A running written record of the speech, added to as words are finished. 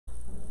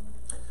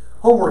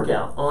homework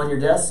out on your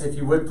desks, if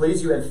you would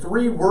please. You had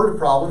 3 word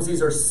problems.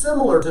 These are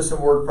similar to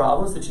some word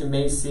problems that you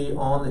may see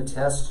on the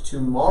test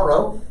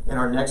tomorrow in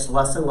our next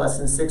lesson,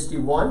 lesson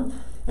 61.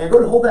 And go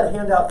ahead and hold that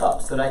handout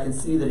up so that I can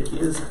see that it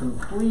is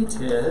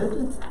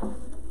completed.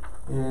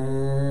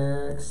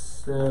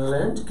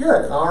 Excellent.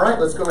 Good. All right,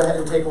 let's go ahead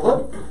and take a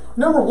look.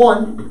 Number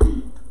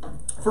 1,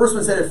 first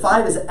one said if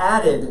 5 is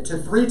added to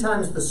 3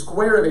 times the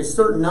square of a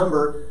certain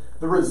number,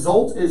 the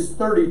result is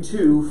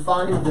 32.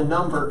 Find the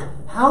number.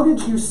 How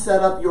did you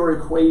set up your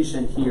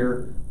equation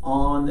here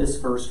on this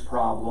first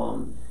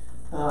problem?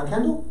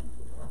 Kendall?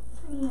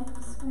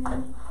 3x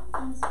squared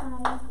plus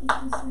 5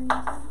 equals 32.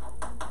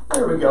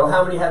 There we go.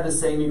 How many have the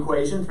same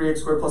equation? 3x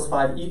squared plus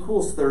 5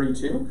 equals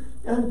 32.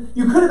 And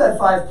you could have had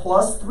 5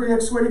 plus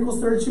 3x squared equals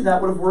 32.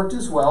 That would have worked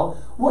as well.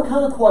 What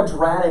kind of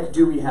quadratic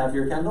do we have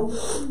here, Kendall?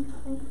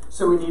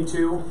 So we need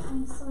to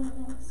isolate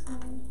x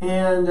squared.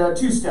 And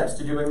 2 steps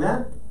to doing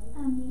that.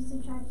 You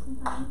subtract some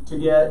 5. To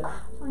get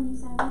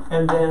 27.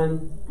 And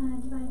then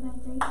Divided by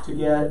 3. to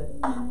get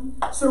 9.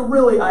 So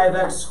really I have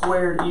x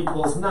squared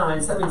equals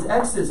 9. So that means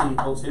x is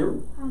equal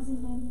to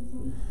Positive negative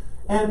 3.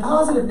 and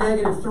positive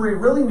negative 3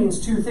 really means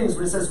 2 things.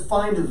 When it says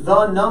find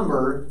the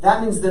number,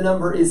 that means the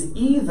number is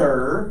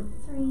either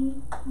 3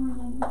 or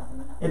negative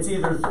 3. It's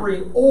either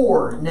 3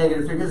 or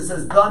negative 3 because it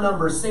says the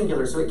number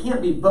singular. So it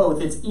can't be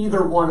both. It's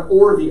either one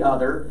or the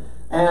other.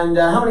 And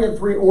how many have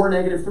 3 or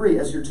negative 3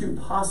 as your 2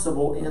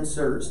 possible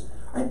answers?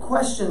 All right,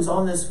 questions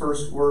on this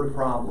first word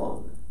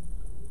problem.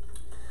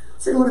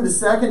 Let's take a look at the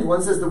second one.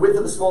 It says the width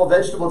of a small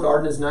vegetable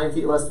garden is 9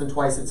 feet less than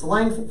twice its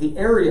length. The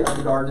area of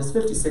the garden is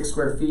 56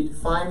 square feet.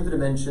 Find the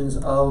dimensions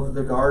of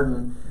the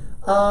garden.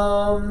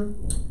 Talks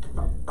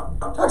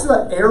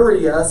about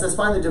area, says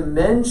find the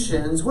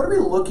dimensions. What are we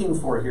looking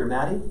for here,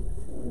 Maddie?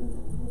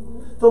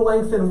 The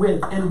length and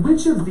width. And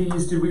which of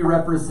these do we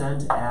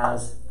represent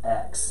as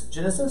x?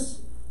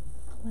 Genesis?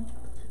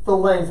 The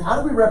length.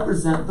 How do we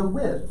represent the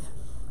width?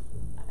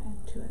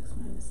 2x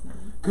minus 9.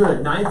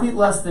 Good. 9 feet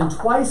less than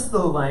twice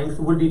the length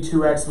would be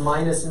 2x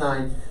minus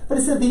 9. But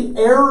it said the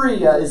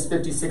area is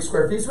 56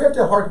 square feet. So we have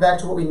to hark back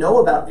to what we know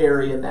about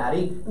area,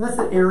 Maddie. And that's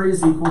that area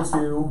is equal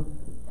to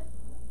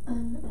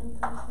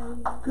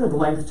good,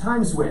 length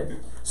times width.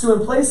 So in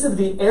place of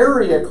the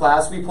area,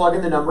 class, we plug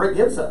in the number it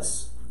gives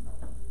us.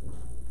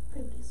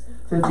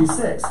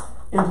 56.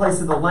 In place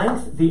of the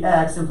length, the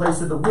x. In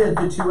place of the width,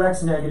 the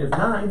 2x negative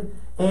 9.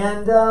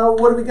 And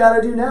what do we got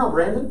to do now,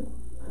 Brandon?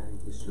 I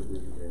think we should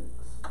leave x.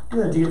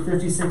 Good. To get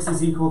 56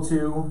 is equal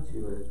to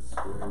 2x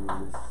squared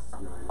minus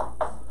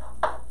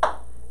 9x.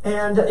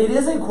 And it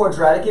is a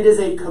quadratic. It is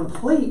a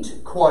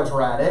complete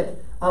quadratic.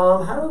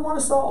 How do we want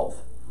to solve?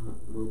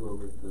 Move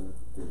over the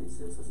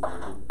 56 as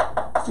negative.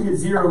 So you get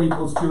 0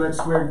 equals 2x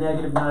squared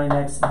negative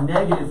 9x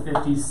negative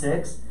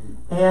 56.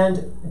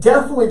 And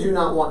definitely do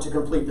not want to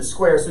complete the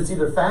square. So it's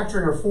either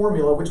factoring or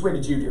formula. Which way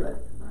did you do it?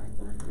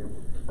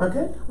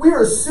 Okay. We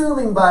are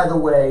assuming, by the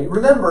way,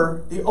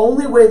 remember, the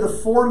only way the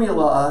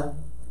formula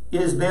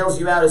bails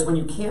you out is when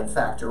you can't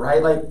factor,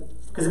 right? Like,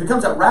 because if it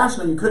comes out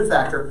rational, you could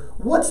factor.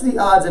 What's the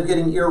odds of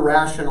getting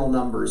irrational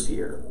numbers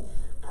here?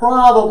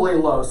 Probably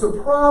low. So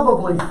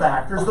probably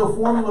factors, though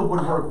formula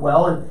would work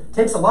well and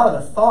takes a lot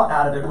of the thought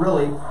out of it,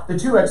 really. The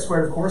 2x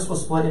squared, of course, will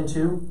split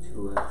into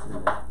 2x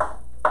and x.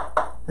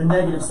 The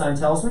negative sign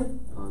tells me.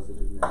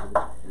 Positive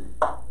negative.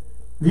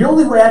 The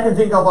only way I can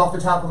think of off the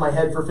top of my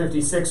head for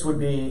 56 would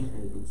be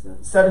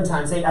 7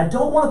 times 8. I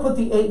don't want to put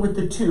the 8 with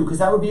the 2 because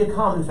that would be a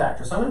common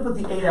factor. So I'm going to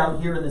put the 8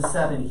 out here and the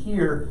 7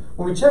 here.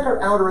 When we check our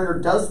outer inner,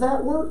 does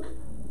that work?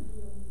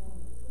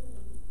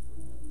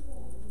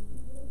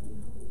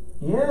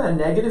 Yeah,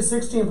 negative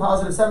 16,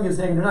 positive 7 gives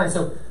negative 9.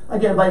 So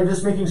again, by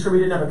just making sure we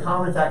didn't have a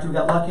common factor, we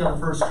got lucky on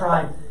the first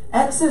try.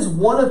 X is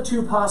one of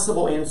 2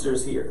 possible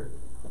answers here.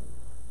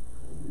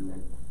 8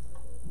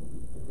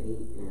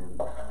 and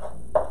negative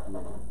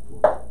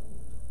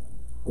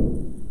 4.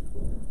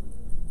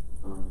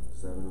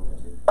 7 over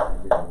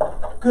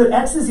 2. Good.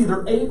 X is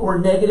either 8 or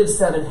negative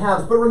 7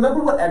 halves. But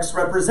remember what X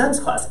represents,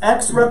 class.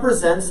 X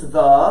represents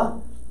the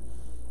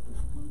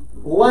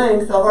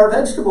length of our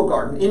vegetable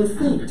garden in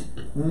feet.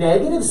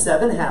 Negative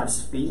 7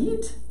 halves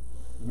feet?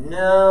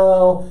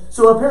 No.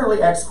 So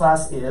apparently X,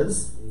 class,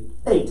 is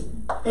 8.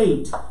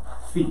 8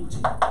 feet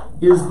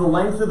is the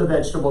length of the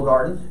vegetable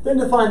garden. Then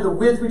to find the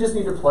width, we just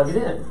need to plug it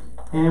in.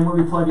 And when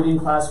we plug it in,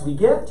 class, we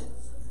get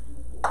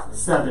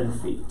 7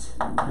 feet.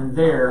 And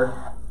there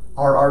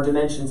are our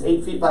dimensions,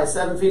 8 feet by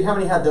 7 feet. How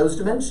many had those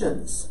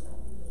dimensions?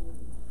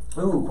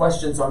 Ooh,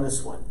 questions on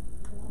this one?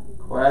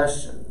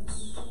 Questions.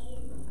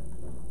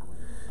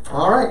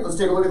 All right, let's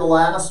take a look at the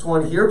last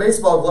one here.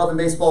 Baseball glove and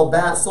baseball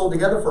bat sold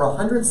together for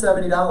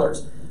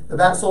 $170. The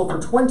bat sold for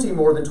 $20,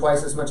 more than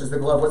twice as much as the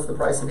glove. What's the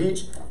price of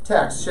each?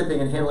 Tax,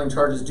 shipping, and handling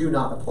charges do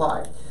not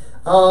apply.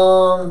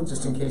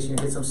 Just in case you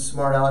get some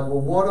smart aleck, well,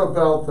 what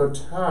about the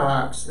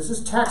tax? This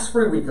is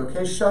tax-free week,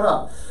 okay? Shut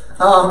up.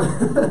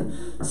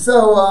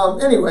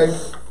 Anyway,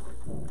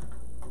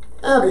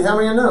 Abby, how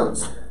many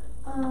unknowns?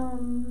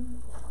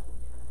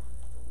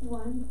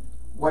 1.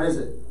 What is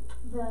it?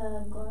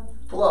 The glove.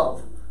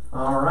 Glove.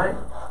 All right.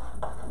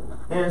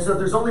 And so if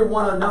there's only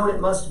one unknown, it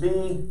must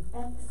be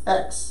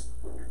x.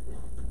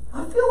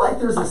 I feel like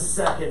there's a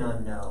second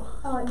unknown.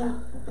 Oh, no,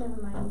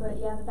 never mind. But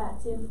yeah, the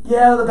bat too.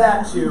 Yeah, the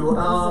bat too.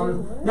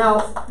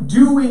 Now,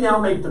 do we now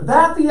make the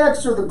bat the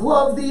x or the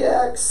glove the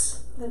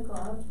x? The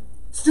glove.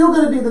 Still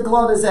going to be the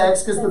glove as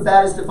x because the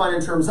bat is defined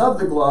in terms of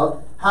the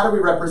glove. How do we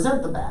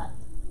represent the bat?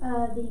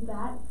 The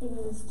bat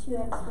is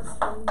 2x plus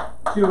 20.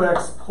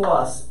 2x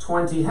plus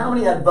 20. How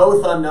many had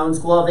both unknowns,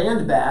 glove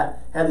and bat?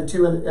 Had the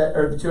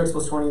 2x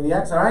plus 20 and the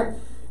x, all right?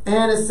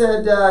 And it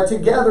said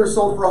together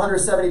sold for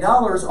 $170.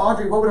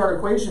 Audrey, what would our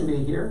equation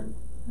be here?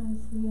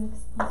 3x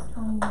plus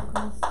 20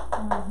 equals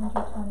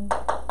 120.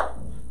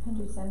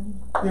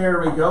 170. There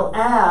we go.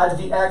 Add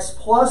the x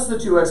plus the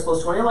 2x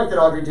plus 20. I like that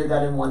Audrey did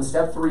that in one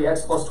step.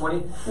 3x plus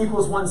 20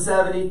 equals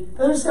 170. And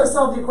then just got to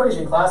solve the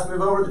equation. Class,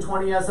 move over the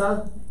 20 as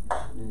a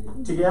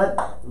to get,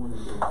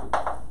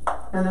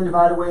 and then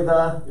divide away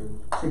the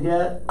to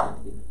get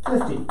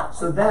 50.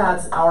 So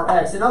that's our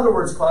x. In other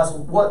words, class,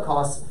 what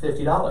costs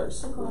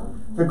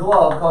 $50? The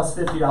glove costs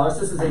 $50.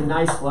 This is a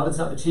nice glove. It's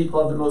not the cheap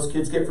glove that most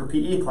kids get for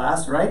PE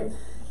class, right?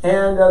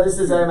 And this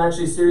is, I'm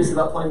actually serious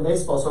about playing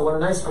baseball, so I want a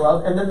nice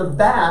glove. And then the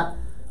bat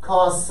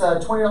costs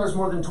 $20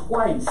 more than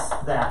twice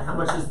that. How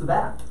much is the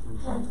bat?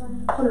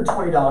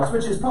 $120,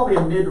 which is probably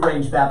a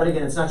mid-range bat, but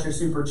again, it's not your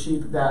super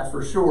cheap bat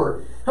for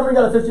sure. How many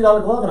got a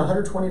 $50 glove and a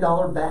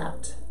 $120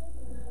 bat?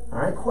 All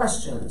right,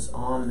 questions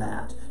on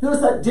that. Notice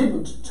that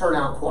didn't turn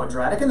out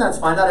quadratic, and that's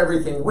fine. Not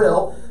everything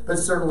will, but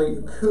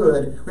certainly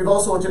could. We've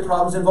also looked at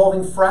problems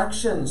involving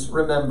fractions,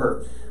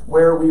 remember,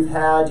 where we've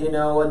had, you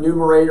know, a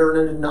numerator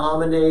and a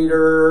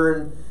denominator,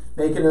 and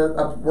making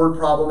a word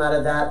problem out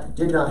of that.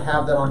 Did not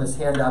have that on this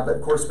handout, but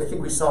of course, I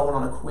think we saw one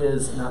on a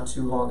quiz not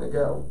too long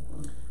ago.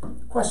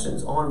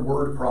 Questions on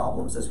word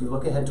problems as we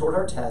look ahead toward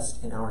our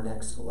test in our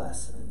next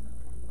lesson.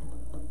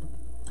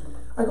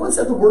 All right, go and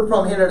set the word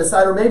problem handout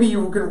aside, or maybe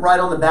you can write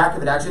on the back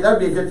of it. Actually, that would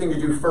be a good thing to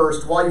do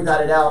first while you've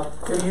got it out.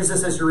 Maybe use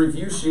this as your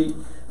review sheet.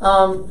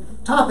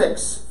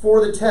 Topics for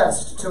the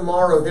test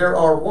tomorrow. There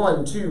are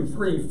 1, 2,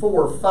 3,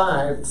 4,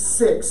 5,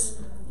 6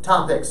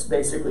 topics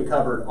basically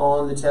covered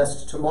on the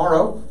test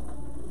tomorrow.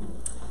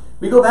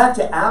 We go back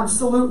to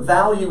absolute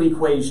value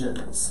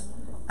equations.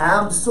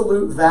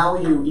 Absolute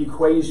value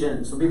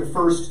equations will be the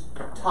first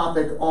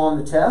topic on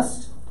the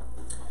test,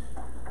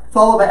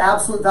 followed by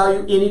absolute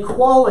value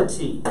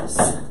inequalities.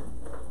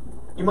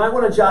 You might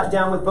want to jot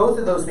down with both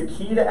of those, the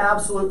key to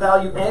absolute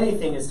value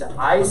anything is to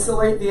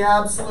isolate the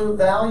absolute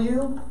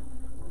value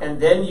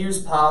and then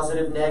use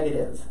positive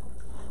negative.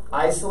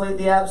 Isolate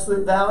the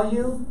absolute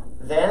value,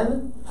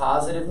 then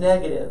positive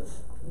negative.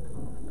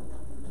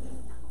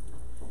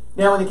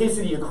 Now, in the case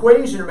of the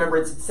equation, remember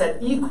it's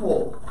set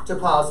equal to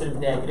positive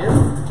negative.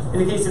 In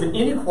the case of an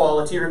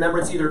inequality, remember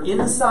it's either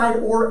inside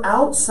or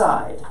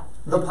outside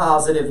the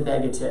positive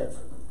negative.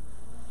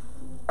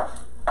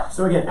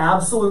 So again,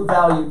 absolute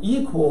value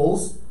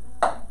equals,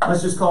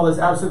 let's just call this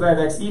absolute value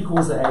of x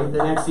equals a,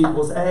 then x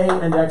equals a,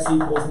 and x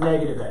equals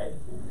negative a.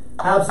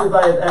 Absolute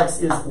value of x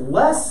is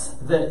less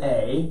than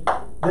a,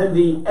 then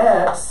the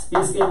x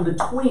is in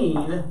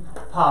between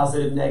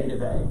positive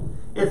negative a.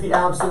 If the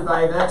absolute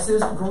value of x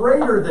is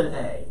greater than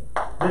a,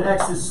 then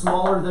x is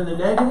smaller than the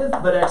negative,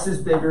 but x is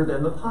bigger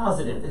than the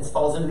positive. It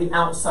falls into the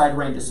outside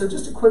ranges. So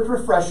just a quick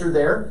refresher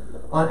there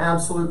on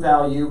absolute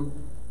value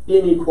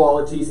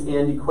inequalities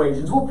and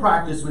equations. We'll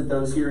practice with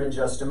those here in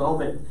just a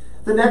moment.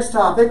 The next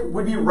topic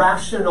would be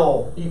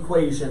rational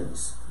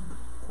equations.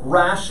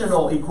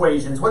 Rational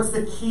equations. What's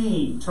the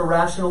key to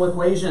rational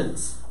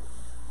equations?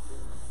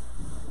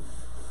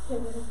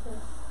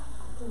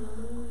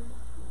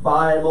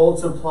 By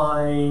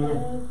multiplying,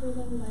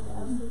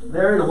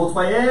 there you go,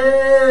 multiply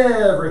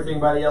everything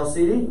by the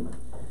LCD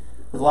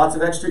with lots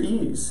of extra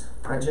e's,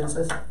 right,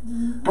 Genesis?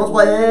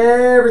 Multiply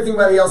everything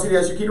by the LCD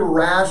as your key to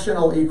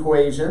rational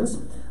equations.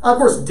 Of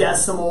course,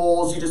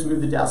 decimals, you just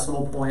move the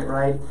decimal point,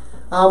 right?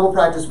 We'll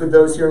practice with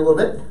those here a little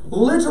bit.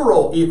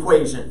 Literal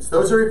equations,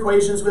 those are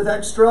equations with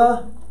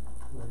extra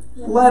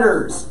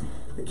letters.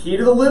 The key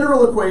to the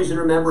literal equation,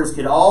 remember, is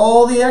get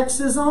all the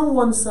x's on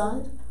one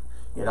side,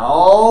 get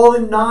all the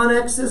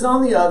non-x's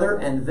on the other,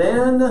 and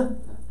then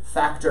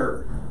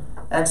factor.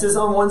 X's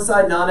on one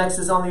side,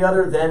 non-x's on the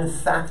other, then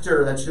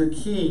factor. That's your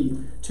key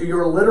to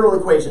your literal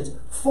equations.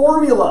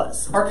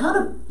 Formulas are kind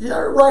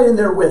of right in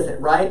there with it,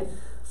 right?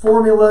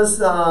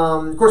 Formulas,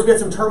 of course, we got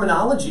some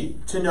terminology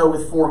to know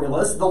with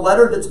formulas. The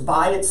letter that's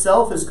by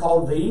itself is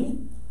called the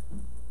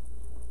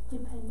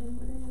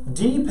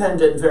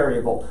dependent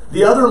variable.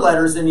 The other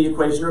letters in the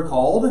equation are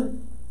called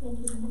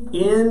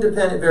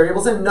independent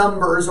variables, and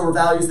numbers or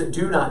values that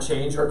do not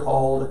change are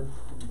called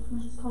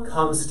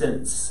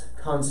constants.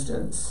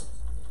 Constants.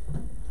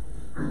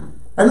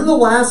 And then the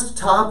last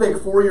topic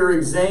for your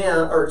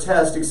exam, or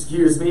test,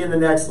 excuse me, in the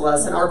next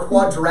lesson are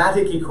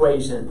quadratic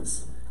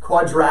equations.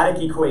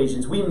 Quadratic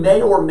equations. We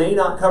may or may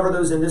not cover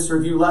those in this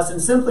review lesson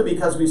simply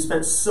because we've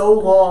spent so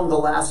long the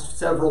last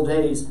several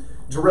days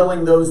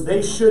drilling those.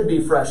 They should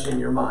be fresh in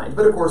your mind.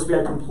 But of course, we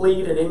had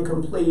complete and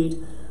incomplete.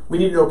 We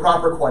need to know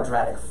proper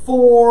quadratic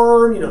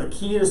form, you know, the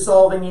key to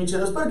solving each of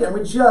those. But again,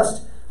 we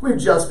just We've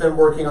just been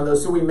working on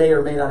those, so we may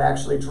or may not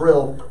actually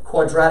drill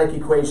quadratic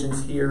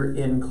equations here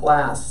in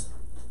class.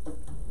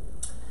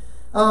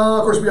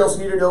 Of course, we also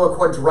need to know a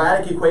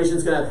quadratic equation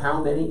is going to have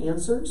how many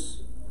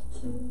answers?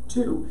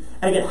 2.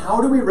 And again,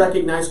 how do we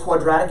recognize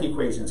quadratic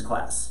equations,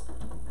 class?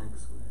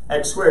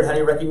 X squared. How do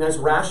you recognize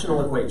rational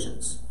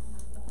equations?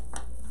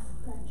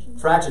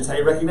 Fractions. How do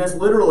you recognize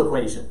literal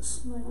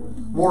equations?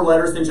 More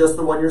letters than just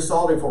the one you're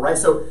solving for, right?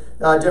 So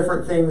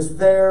different things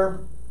there.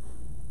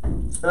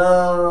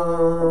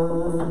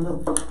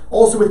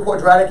 Also with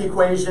quadratic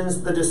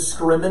equations, the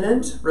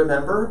discriminant,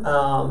 remember,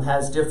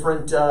 has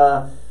different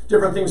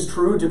things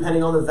true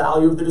depending on the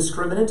value of the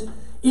discriminant.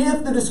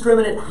 If the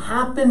discriminant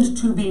happened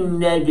to be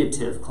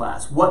negative,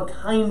 class, what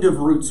kind of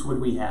roots would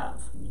we have?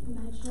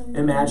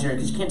 Imaginary,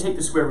 because you can't take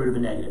the square root of a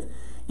negative.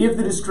 If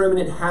the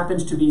discriminant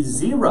happens to be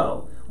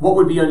 0, what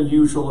would be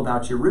unusual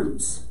about your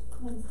roots?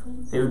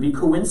 They would be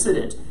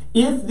coincident.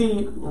 If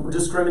the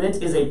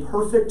discriminant is a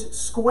perfect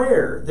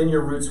square, then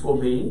your roots will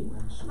be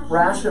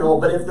rational.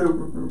 But if the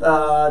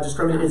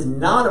discriminant is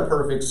not a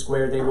perfect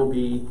square, they will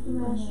be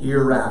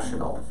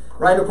irrational.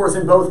 Right? Of course,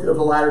 in both of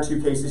the latter two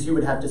cases, you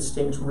would have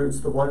distinct roots,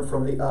 the one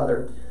from the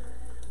other.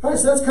 All right,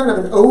 so that's kind of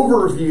an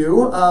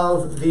overview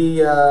of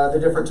the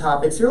different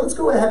topics here. Let's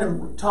go ahead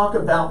and talk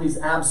about these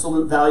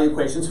absolute value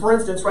equations. For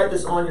instance, write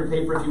this on your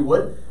paper if you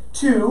would.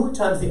 2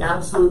 times the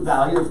absolute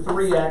value of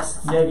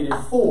 3x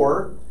negative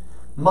 4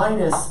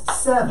 minus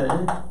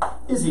 7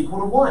 is equal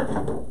to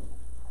 1.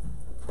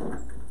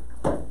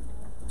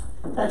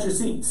 At your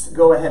seats,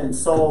 go ahead and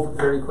solve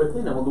very quickly,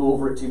 and then we'll go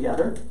over it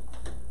together.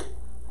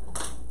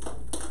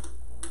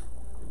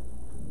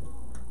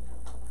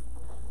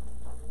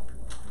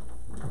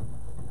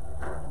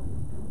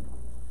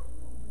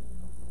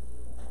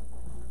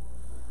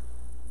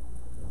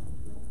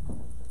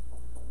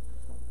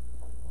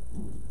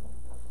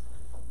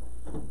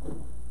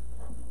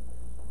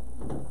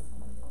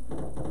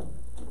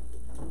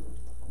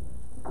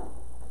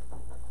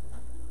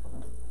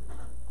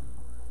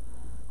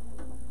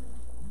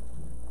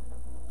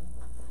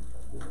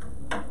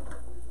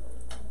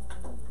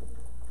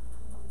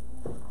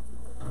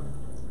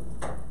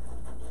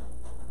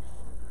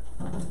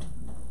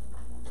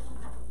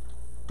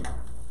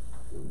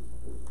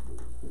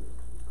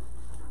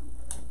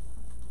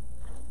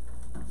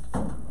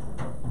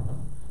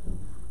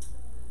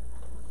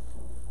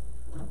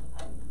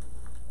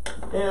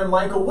 And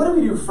Michael, what do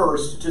we do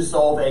first to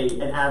solve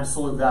an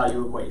absolute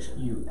value equation?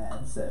 You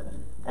add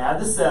 7. Add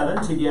the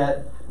 7 to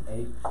get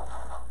 8.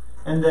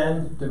 And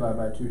then divide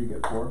by 2 to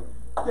get 4.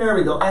 There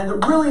we go.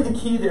 And really the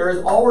key there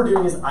is all we're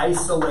doing is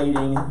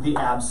isolating the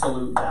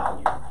absolute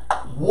value.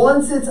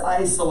 Once it's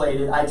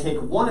isolated, I take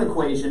one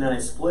equation and I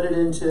split it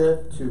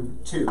into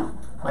 2.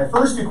 My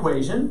first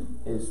equation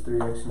is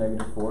 3x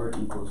negative 4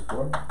 equals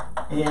 4.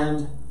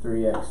 And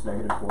 3x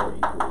negative 4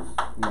 equals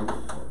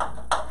negative 4.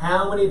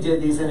 How many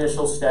did these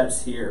initial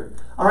steps here?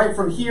 All right,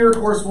 from here, of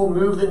course, we'll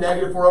move the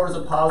negative 4 over as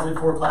a positive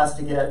 4 class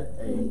to get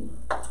 8.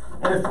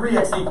 And if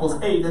 3x equals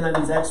 8, then that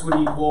means x would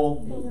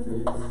equal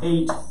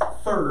 8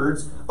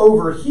 thirds.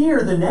 Over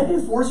here, the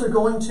negative 4s are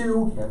going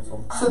to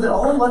cancel. So that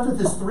all I'm left with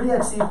is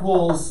 3x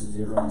equals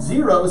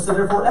 0, so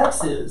therefore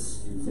x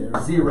is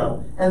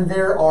 0. And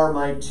there are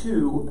my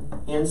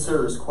 2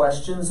 answers.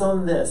 Questions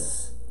on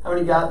this? How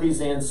many got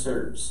these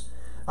answers?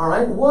 All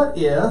right, what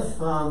if,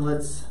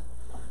 let's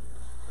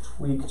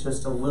tweak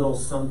just a little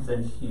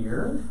something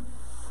here.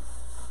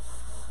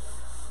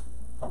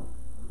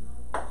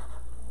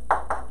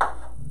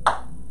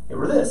 Here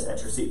were this at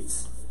your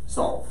seats.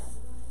 Solve.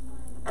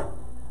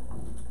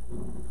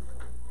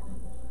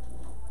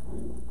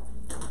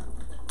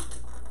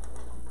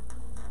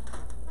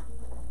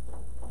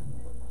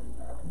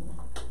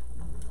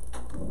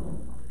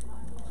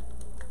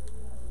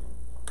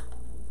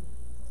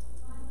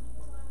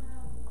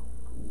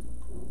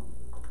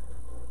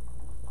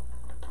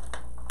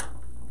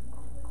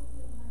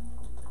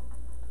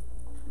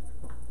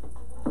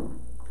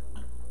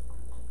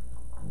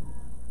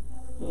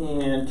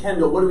 And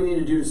Kendall, what do we need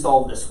to do to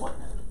solve this one?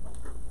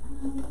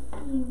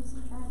 You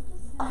subtract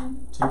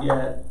 7. To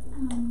get,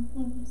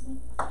 Negative 6.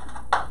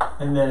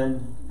 and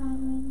then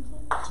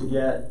Divide to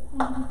get,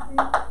 by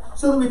 3.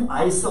 so that we've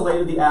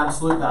isolated the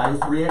absolute value.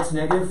 3x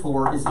negative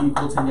 4 is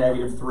equal to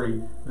negative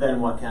 3. Then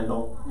what,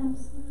 Kendall?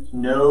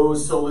 No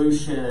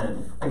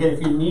solution. Again,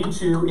 if you need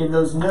to, in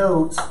those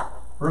notes,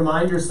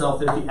 remind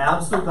yourself that if the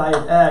absolute value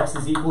of x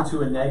is equal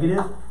to a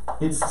negative,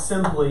 it's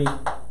simply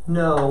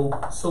no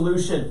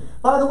solution.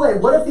 By the way,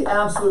 what if the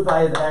absolute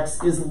value of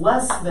x is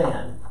less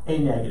than a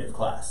negative,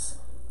 class?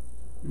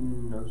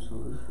 No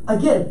solution.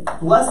 Again,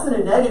 less than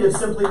a negative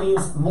simply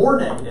means more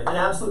negative. An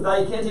absolute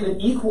value can't even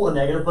equal a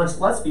negative, much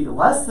less be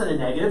less than a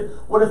negative.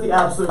 What if the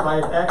absolute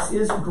value of x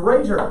is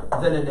greater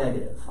than a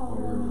negative?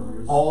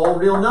 All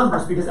real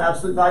numbers, because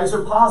absolute values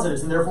are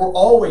positives and therefore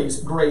always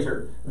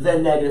greater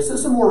than negative. So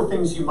some more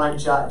things you might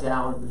jot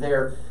down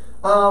there.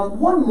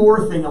 One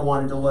more thing I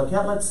wanted to look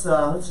at.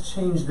 Let's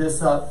change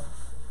this up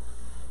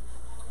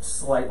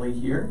slightly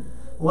here.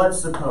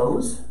 Let's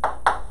suppose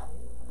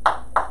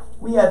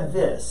we had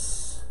this.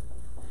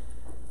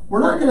 we're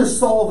not going to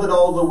solve it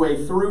all the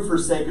way through for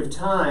sake of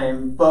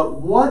time,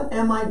 but what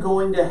am I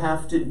going to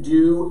have to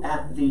do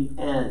at the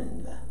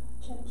end?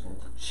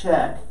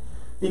 Check.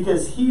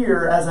 Because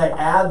here, as I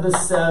add the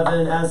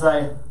 7,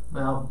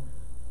 well,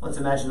 let's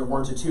imagine there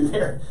weren't a 2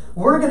 there.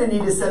 We're going to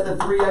need to set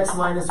the 3x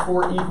minus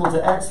 4 equal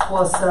to x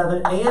plus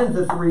 7 and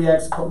the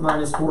 3x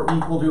minus 4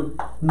 equal to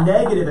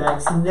negative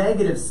x,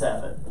 negative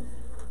 7.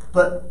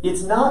 But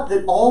it's not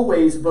that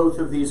always both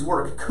of these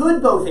work.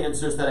 Could both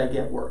answers that I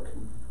get work?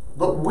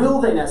 But will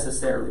they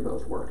necessarily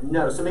both work?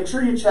 No. So make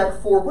sure you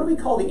check for, what do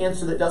we call the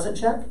answer that doesn't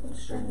check?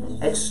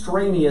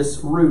 Extraneous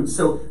roots.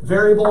 So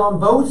variable on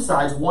both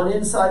sides, one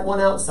inside,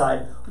 one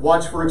outside.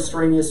 Watch for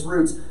extraneous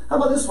roots. How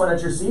about this one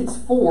at your seats?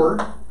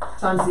 4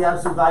 times the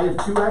absolute value of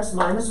 2x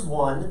minus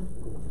 1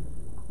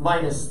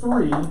 minus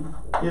 3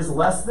 is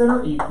less than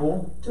or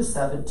equal to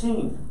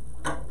 17.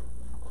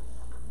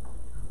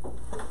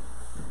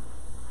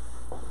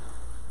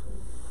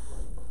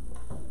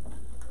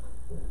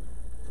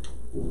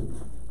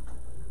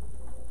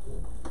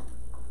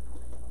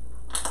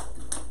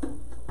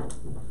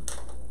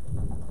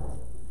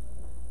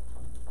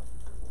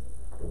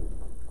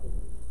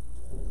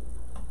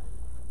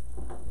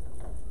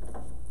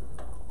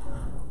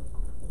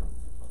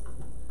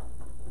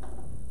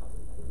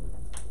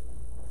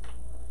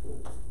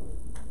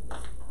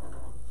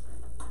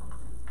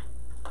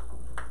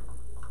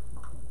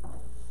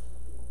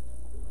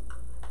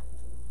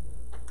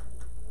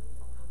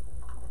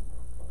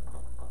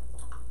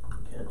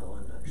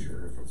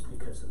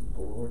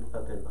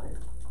 Up in my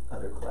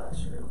other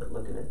classroom, but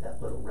looking at that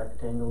little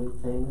rectangle-y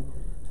thing,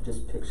 I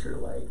just picture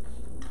like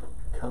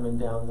coming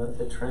down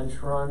the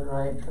trench run,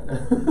 right?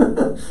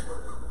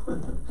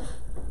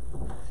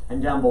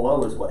 And down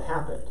below is what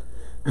happened.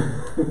 I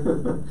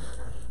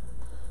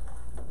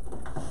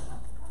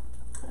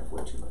have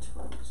way too much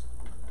fun.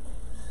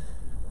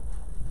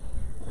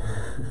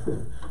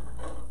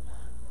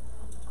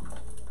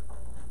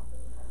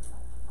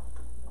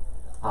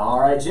 All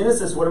right,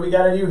 Genesis, what do we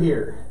got to do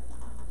here?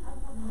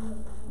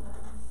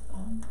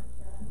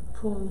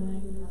 Pull the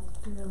negative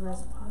to the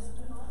rest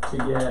positive. To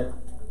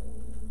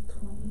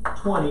get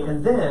 20,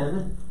 and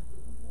then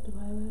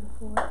Divided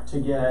by 4. to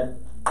get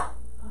 5.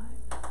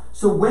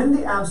 So when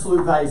the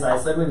absolute value is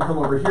isolated, we're going to come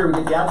over here, we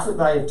get the absolute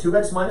value of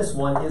 2x minus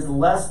 1 is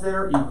less than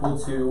or equal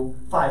to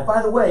 5.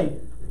 By the way,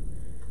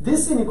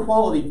 this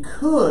inequality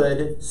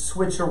could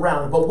switch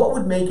around, but what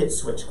would make it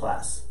switch,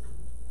 class?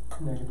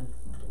 Negative.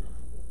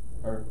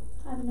 Or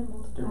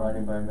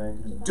dividing by a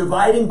negative.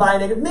 Dividing by a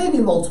negative, maybe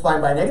multiplying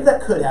by a negative,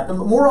 that could happen,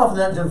 but more often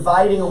than not,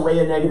 dividing away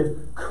a negative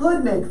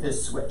could make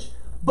this switch.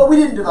 But we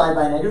didn't divide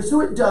by a negative,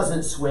 so it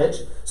doesn't switch.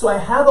 So I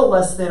have a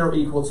less than or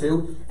equal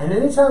to, and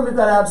anytime we've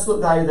got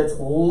absolute value that's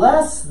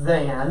less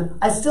than,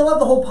 I still have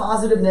the whole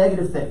positive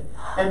negative thing.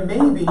 And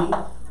maybe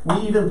we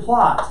even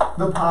plot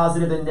the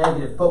positive and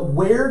negative. But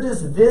where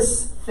does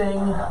this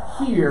thing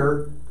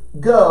here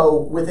go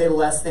with a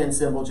less than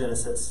symbol,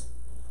 Genesis?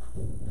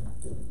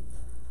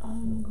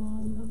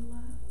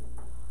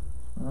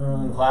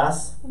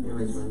 Class?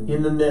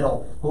 In the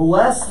middle.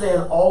 Less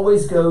than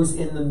always goes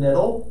in the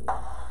middle.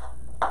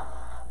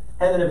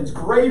 And then if it's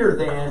greater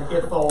than,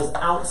 it falls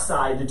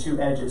outside the two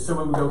edges. So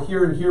when we go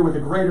here and here with a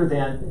greater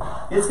than,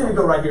 it's going to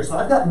go right here. So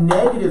I've got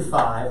negative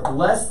 5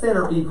 less than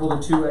or equal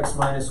to 2x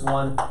minus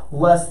 1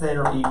 less than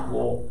or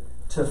equal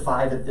to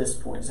 5 at this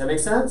point. Does that make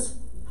sense?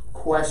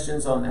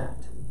 Questions on that?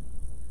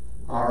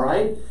 All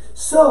right.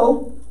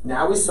 So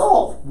now we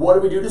solve. What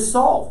do we do to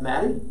solve,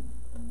 Maddie?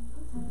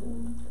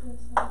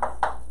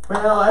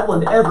 Well, add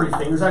one to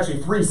everything. There's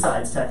actually 3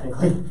 sides,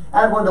 technically.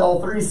 Add one to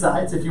all 3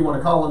 sides, if you want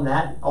to call them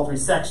that. All 3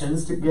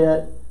 sections to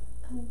get.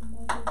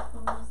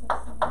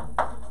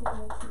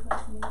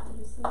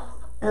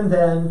 And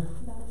then,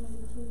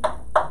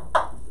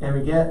 and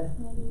we get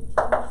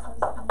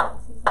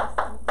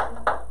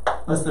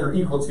less than or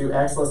equal to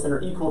x, less than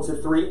or equal to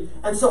 3.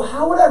 And so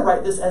how would I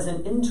write this as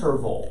an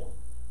interval?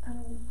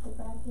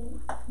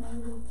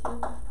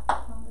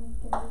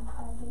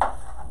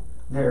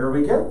 There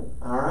we go.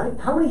 All right.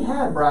 How many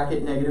had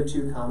bracket negative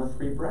 2 comma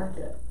 3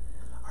 bracket?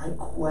 All right,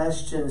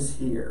 questions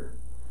here.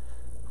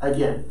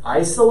 Again,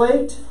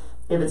 isolate.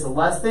 If it's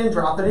less than,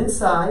 drop it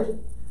inside.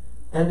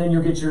 And then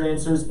you'll get your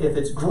answers. If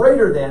it's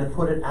greater than,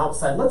 put it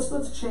outside.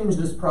 Let's change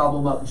this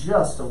problem up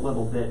just a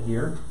little bit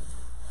here.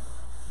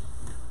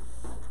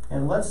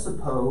 And let's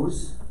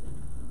suppose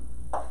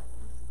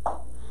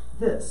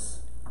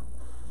this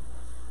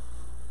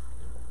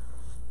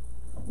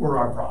were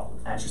our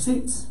problem. At your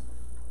seats.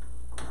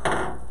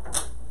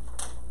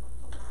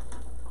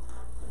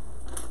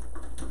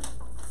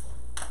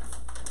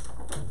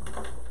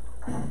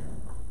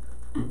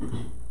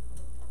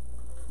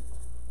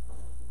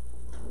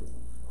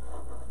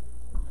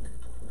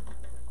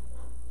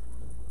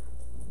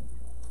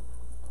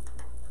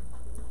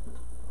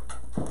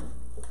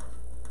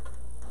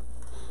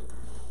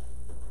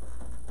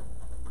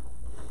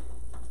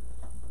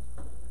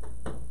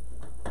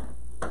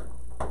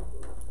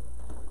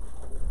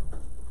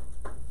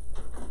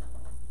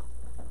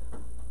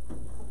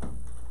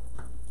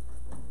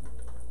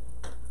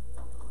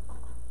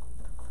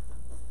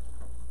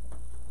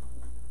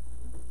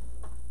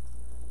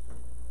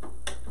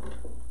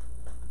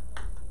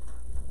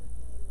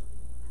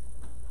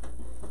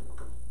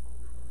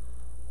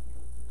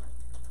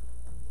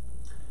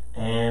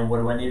 what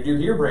do I need to do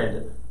here,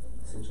 Brandon?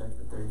 Subtract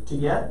the 3. To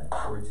get?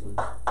 14.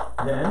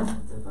 Then?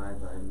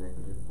 Divide by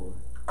negative 4.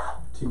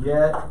 To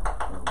get?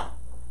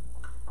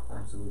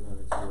 Absolute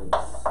value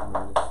 2x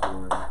minus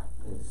 1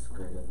 is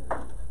greater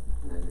than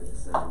negative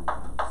 7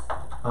 times.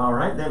 All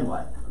right, then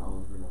what? All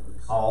of the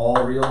numbers.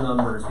 All real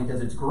numbers, because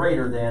it's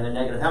greater than a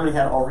negative. How many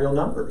had all real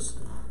numbers?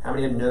 How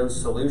many had no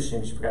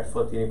solution? You forgot to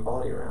flip the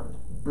inequality around.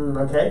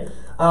 Okay,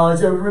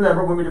 so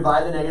remember when we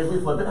divide the negative, we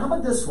flip it. How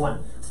about this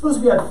one? Suppose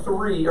we had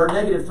 3, or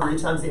negative 3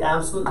 times the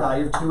absolute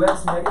value of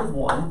 2x negative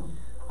 1.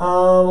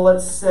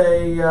 Let's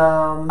say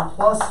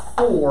plus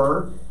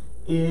 4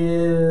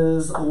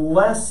 is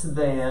less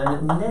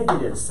than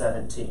negative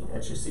 17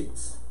 at your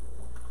seats.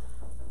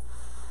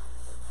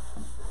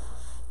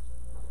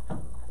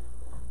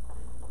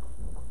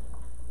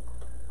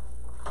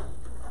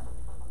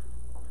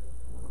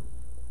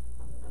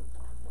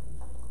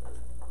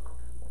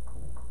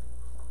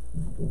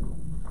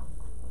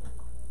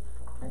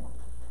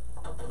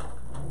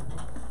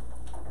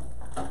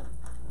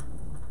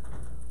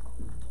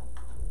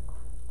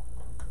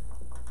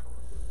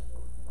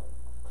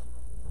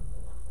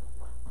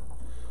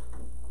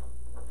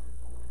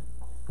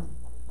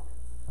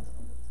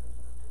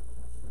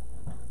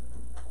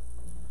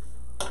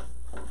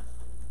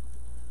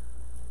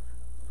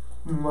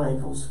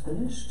 Michael's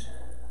finished.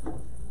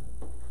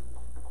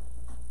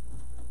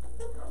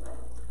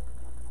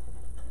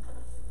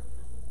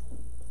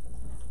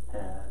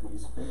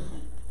 Abby's finished.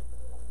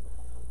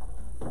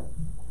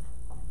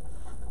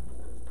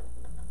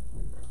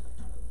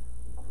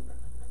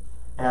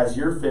 As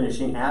you're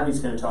finishing, Abby's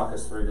going to talk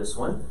us through this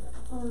one.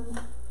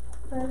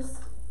 First,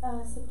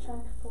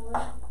 subtract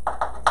 4,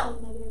 so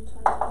negative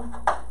 21,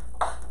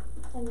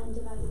 and then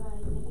divide by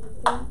negative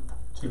 3.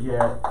 To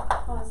get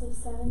Positive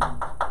 7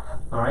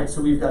 all right,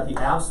 so we've got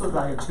the absolute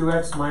value of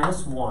 2x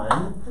minus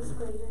 1. is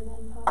greater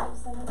than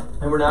positive 7.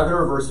 And we're now going to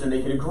reverse it and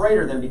make it a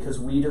greater than because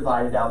we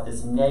divided out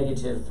this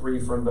negative 3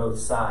 from both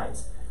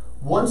sides.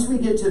 Once we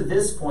get to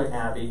this point,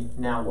 Abby,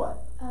 now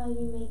what?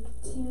 You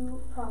make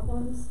 2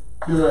 problems.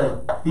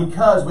 Good.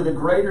 Because with a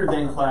greater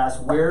than class,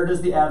 where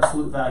does the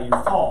absolute value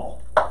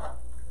fall?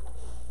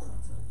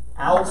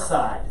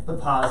 Outside the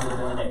positive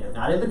and the negative.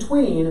 Not in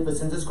between, but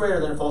since it's greater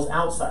than, it falls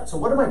outside. So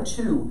what are my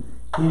 2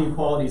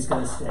 inequalities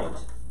going to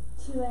state?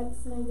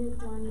 2x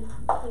negative 1 is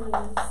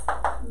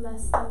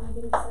less than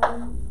negative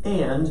 7.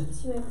 And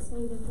 2x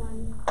negative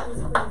 1 is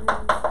greater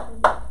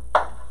than 7.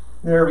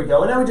 there we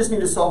go. And now we just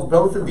need to solve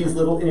both of these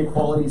little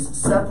inequalities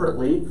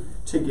separately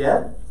to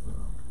get.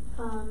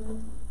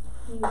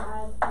 You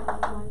add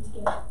negative 1 to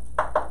get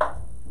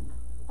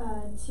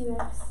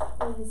 2x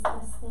is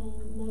less than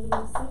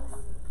negative 6.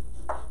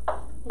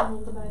 And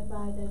then divide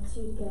by the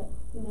 2 to get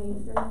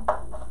negative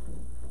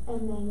 3.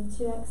 And then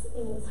 2x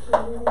is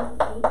greater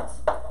than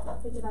 8.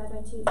 We divide by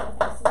 2 to get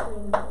x is greater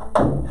than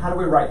 4. How do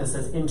we write this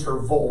as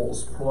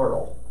intervals,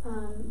 plural?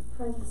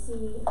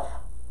 Parenthesis,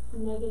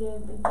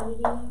 negative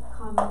infinity,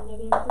 comma,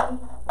 negative 3,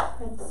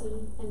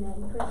 parenthesis, and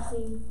then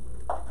parenthesis,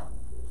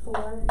 4,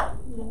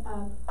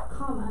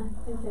 comma,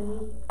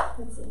 infinity,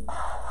 parenthesis.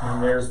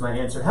 And there's my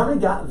answer. How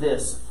many got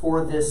this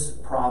for this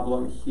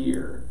problem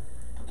here?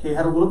 Okay,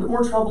 had a little bit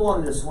more trouble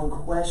on this one.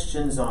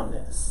 Questions on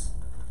this?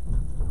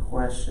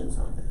 Questions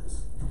on this?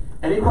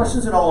 Any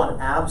questions at all on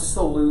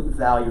absolute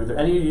value? Are there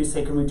any of you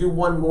say, can we do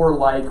one more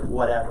like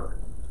whatever?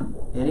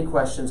 Any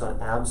questions on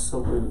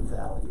absolute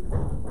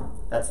value?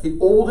 That's the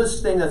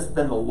oldest thing. That's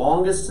been the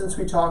longest since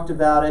we talked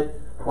about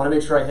it. I want to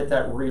make sure I hit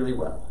that really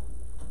well.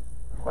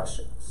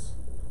 Questions?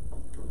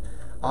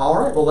 All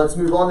right, well, let's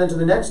move on then to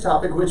the next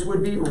topic, which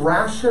would be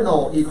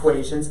rational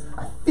equations.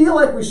 I feel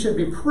like we should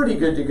be pretty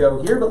good to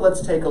go here, but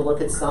let's take a look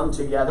at some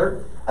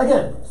together.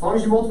 Again, as long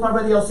as you multiply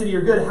by the LCD,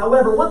 you're good.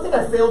 However, one thing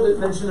I failed to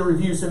mention in the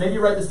review, so maybe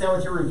write this down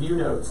with your review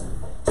notes.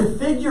 To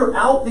figure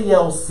out the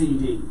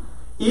LCD,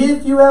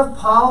 if you have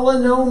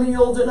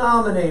polynomial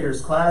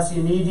denominators, class,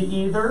 you need to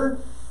either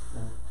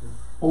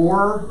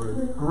or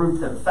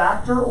group them.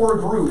 Factor or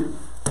group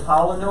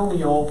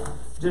polynomial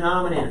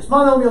denominators.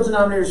 Monomial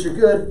denominators, you're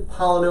good.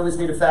 Polynomials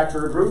need a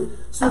factor or group.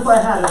 So if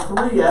I had a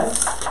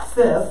 3x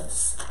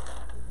fifths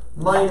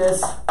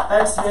minus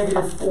x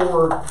negative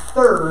 4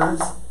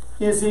 thirds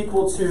is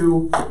equal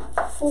to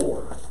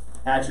 4.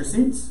 At your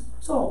seats,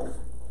 solve.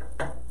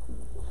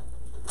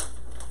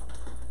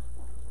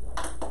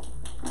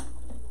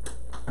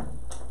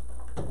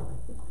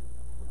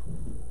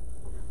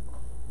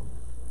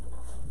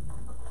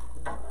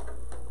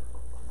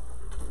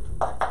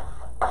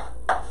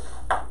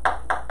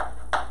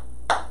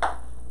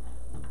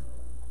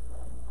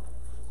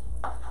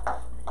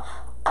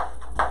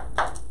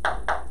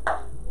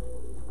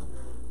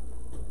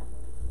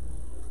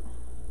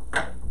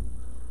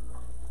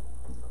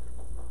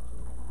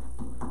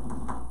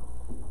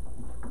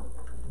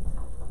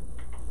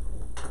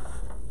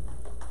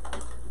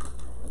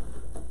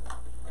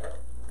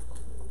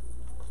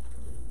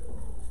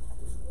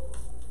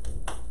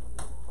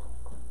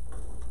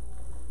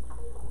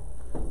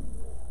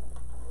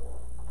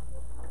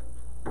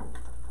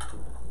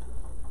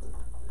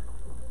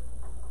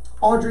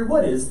 Audrey,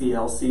 what is the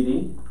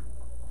LCD?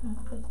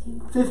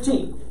 15.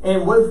 15.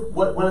 And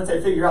once I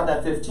figure out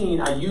that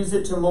 15, I use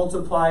it to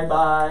multiply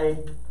by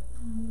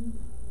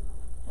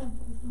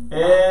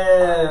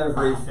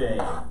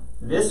everything.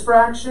 This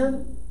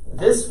fraction,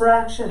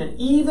 and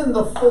even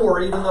the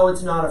 4, even though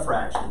it's not a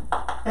fraction.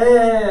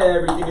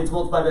 Everything gets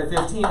multiplied by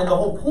 15, and the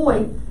whole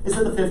point is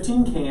that the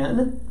 15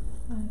 can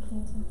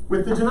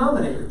with the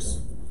denominators.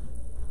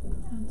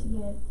 To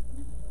get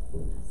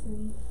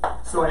 3.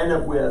 So I end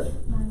up with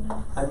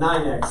 9x. a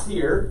 9x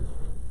here.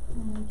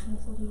 And then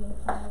cancel to get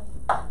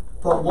 5.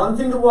 But one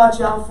thing to watch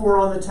out for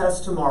on the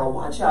test tomorrow,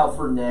 watch out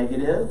for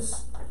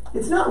negatives.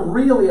 It's not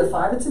really a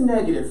 5, it's a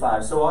negative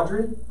 5. So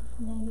Audrey?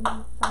 Negative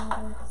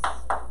 5x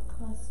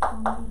plus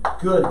 20.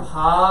 Good,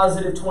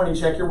 positive 20.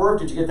 Check your work.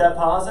 Did you get that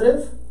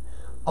positive?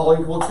 All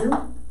equal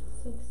to?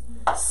 60.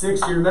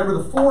 60. Remember,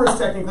 the 4 is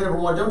technically over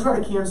 1. Don't try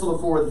to cancel the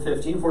 4 with the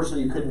 15.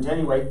 Fortunately, you couldn't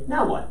anyway.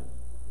 Now what?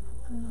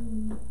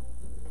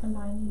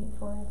 Combine to get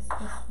 4x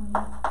plus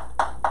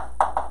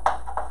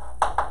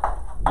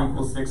 20.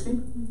 Equals 60. And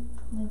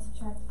then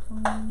subtract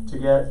 20. To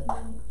get?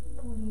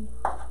 40.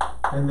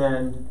 And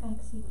then?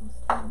 X equals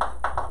 10.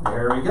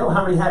 There we go.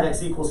 How many had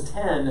x equals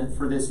 10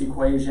 for this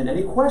equation?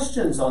 Any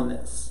questions on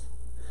this?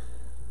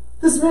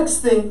 This next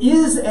thing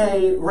is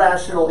a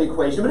rational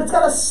equation, but it's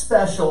got a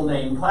special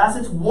name, class.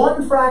 It's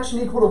one fraction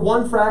equal to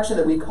one fraction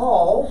that we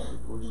call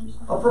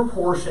a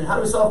proportion. How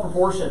do we solve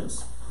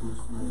proportions?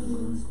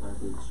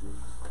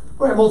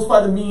 We're going to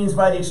multiply the means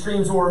by the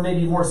extremes, or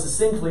maybe more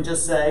succinctly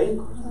just say,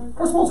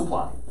 cross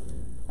multiply.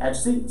 Add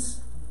seats.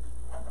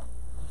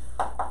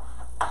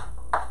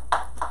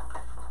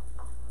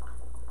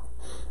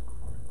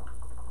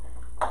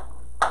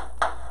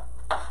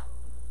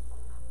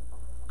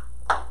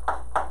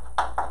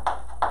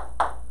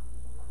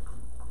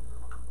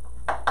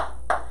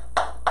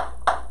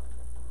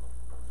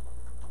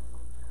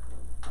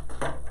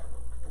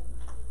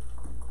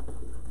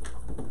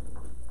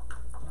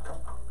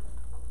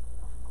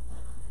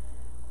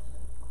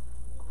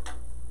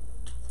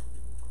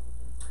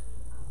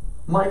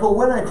 Michael,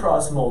 when I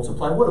cross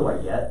multiply, what do I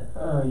get?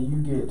 You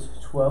get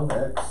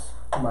 12x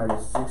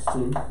minus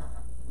 16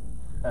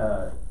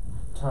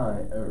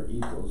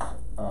 equals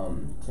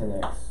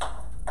 10x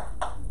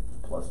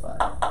plus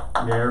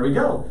 5. There we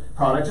go.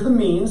 Product of the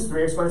means,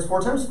 3x minus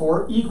 4 times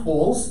 4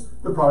 equals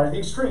the product of the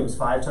extremes,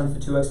 5 times the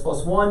 2x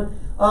plus 1.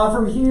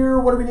 From here,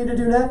 what do we need to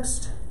do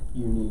next?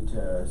 You need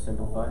to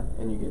simplify,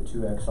 and you get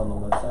 2x on the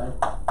left side,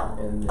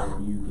 and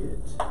then you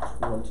get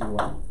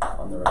 21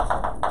 on the right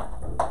side.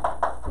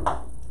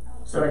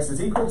 So x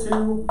is equal to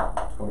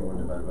 21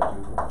 divided by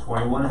 2.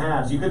 21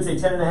 halves. You could say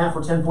 10 and a half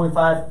or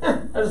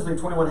 10.5. I just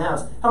think 21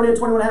 halves. How many have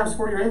 21 halves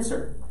for your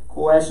answer?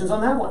 Questions on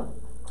that one?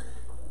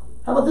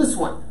 How about this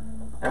one?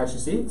 Add your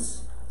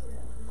seats.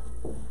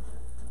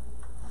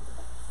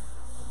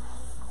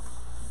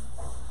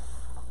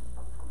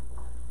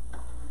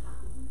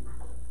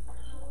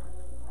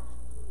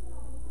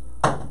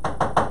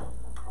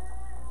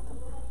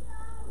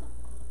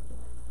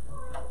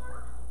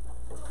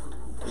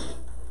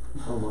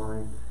 Oh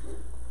my.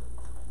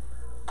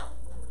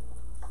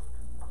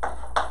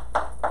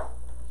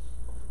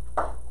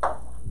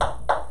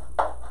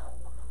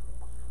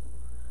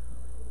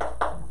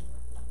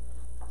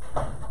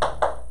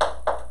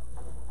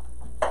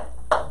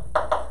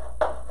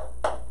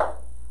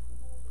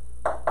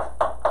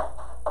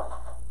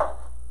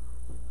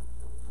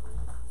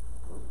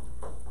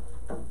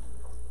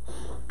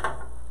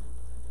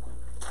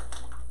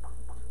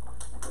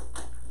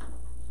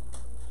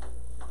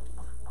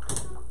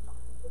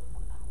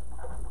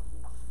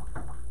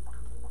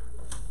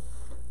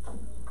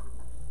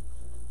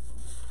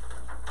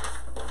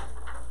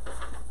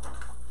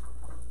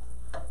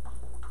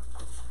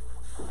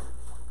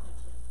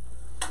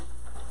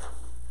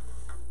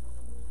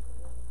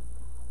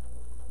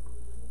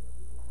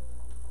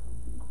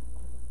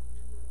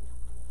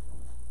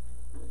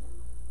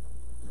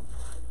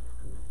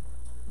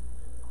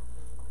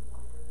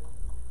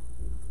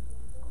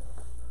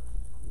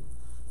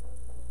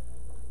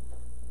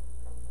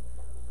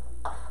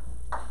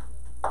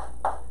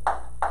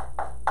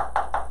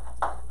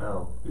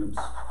 Oops.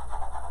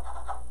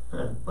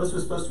 This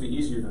was supposed to be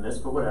easier than this,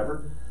 but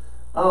whatever.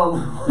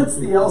 What's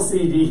the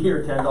LCD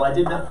here, Kendall? I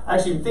did not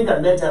actually think I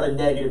meant to have a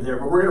negative there,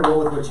 but we're going to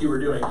roll with what you were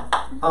doing.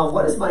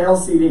 What is my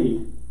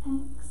LCD?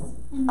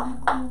 X and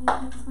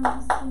x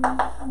minus 2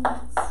 and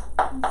x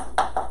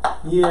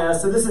plus 2. Yeah,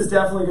 so this is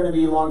definitely going to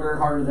be longer and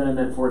harder than I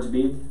meant for it to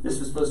be. This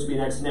was supposed to be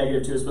an x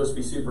negative 2. It's supposed to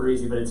be super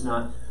easy, but it's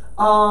not.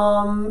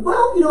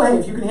 Well, you know, hey,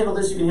 if you can handle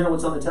this, you can handle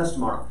what's on the test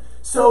tomorrow.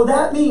 So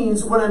that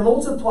means when I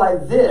multiply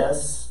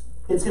this,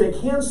 it's going to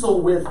cancel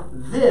with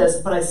this,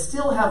 but I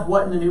still have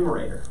what in the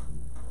numerator?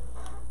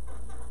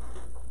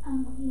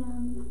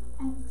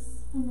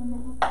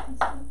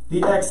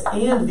 The x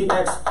and the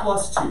x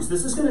plus 2. So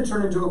this is going to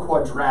turn into a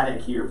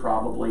quadratic here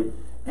probably,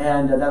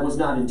 and that was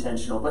not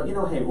intentional, but you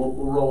know, hey, we'll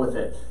roll with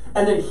it.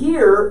 And then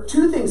here,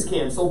 two things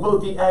cancel,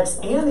 both the x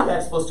and the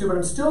x plus 2, but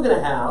I'm still going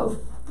to have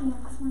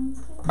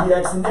the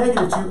x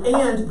negative 2,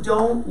 and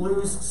don't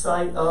lose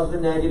sight of the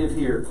negative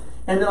here.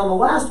 And then on the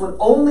last one,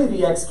 only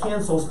the x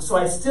cancels, so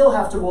I still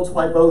have to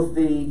multiply both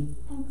the...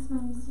 x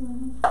minus 2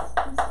 and x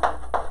plus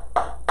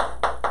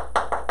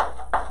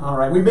 2. All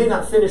right, we may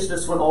not finish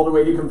this one all the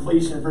way to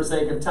completion for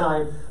sake of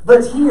time,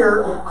 but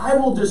here I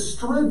will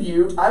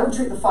distribute, I would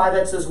treat the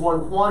 5x as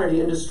one quantity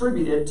and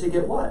distribute it to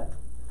get what?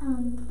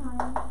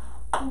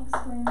 5x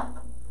squared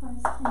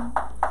plus 10.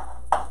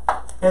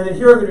 And then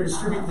here I'm going to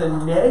distribute the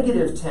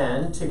negative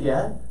 10 to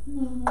get?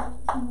 Negative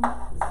 10x,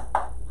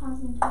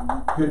 positive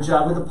 20. Good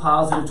job with the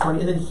positive 20.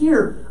 And then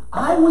here,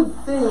 I would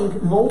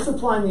think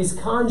multiplying these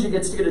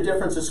conjugates to get a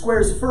difference of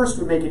squares first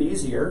would make it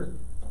easier.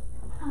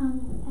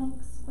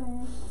 X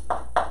squared,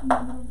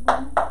 negative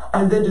 4.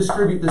 And then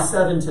distribute the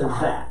 7 to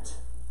that.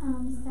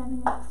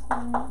 7x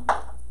squared,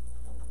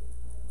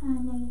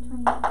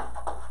 negative 20.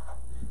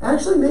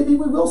 Actually, maybe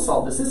we will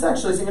solve this. This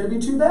actually isn't going to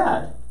be too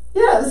bad.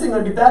 Yeah, this isn't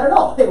going to be bad at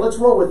all. Hey, let's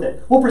roll with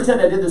it. We'll pretend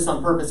I did this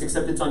on purpose,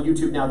 except it's on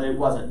YouTube now that it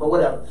wasn't, but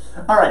whatever.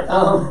 All right,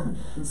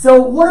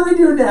 so what do we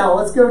do now?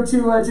 Let's go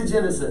to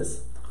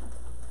Genesis.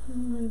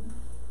 Combine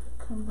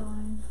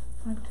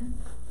like terms.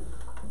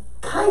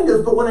 Kind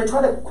of, but when I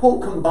try to,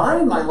 quote,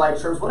 combine my like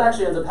terms, what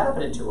actually ends up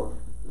happening to them?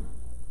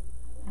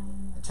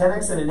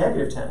 10x and a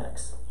negative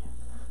 10x.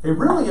 They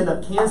really end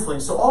up canceling,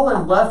 so all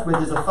I'm left with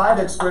is a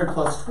 5x squared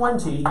plus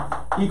 20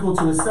 equal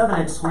to a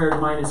 7x squared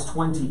minus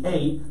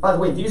 28. By the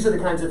way, these are the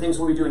kinds of things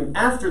we'll be doing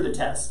after the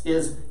test,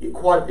 is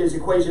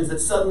equations that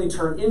suddenly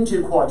turn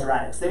into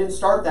quadratics. They didn't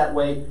start that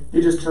way,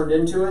 they just turned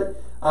into it.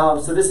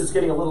 So this is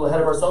getting a little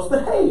ahead of ourselves,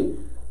 but hey,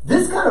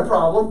 this kind of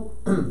problem,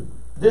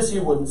 this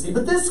you wouldn't see,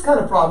 but this kind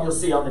of problem you'll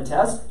see on the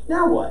test.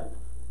 Now what?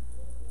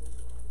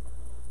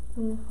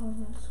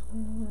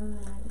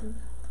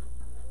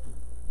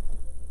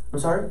 I'm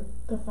sorry?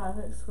 The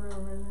 5x squared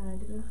over the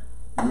negative.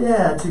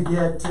 Yeah, to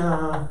get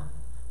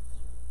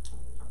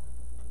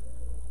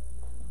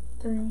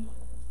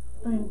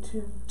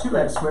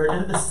 2x squared.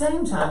 And at the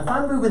same time, if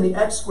I'm moving the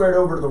x squared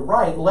over to the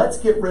right, let's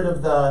get rid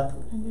of the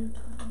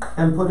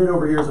and put it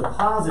over here as a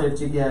positive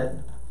to get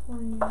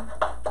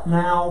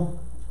now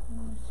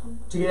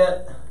to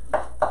get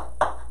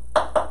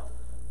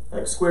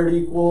x squared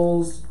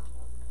equals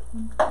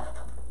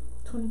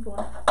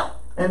 24.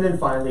 And then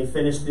finally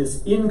finish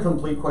this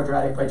incomplete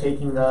quadratic by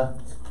taking the...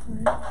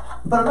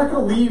 But I'm not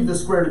going to leave the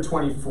square root of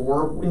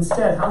 24.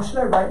 Instead, how should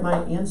I write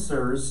my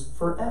answers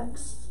for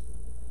x?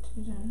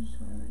 2 times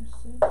square root of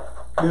 6.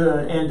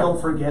 Good, and don't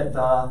forget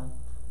the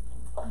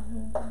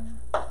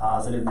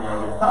positive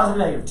negative. Positive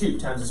negative 2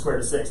 times the square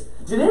root of 6.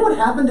 Did anyone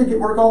happen to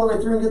work all the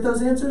way through and get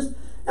those answers?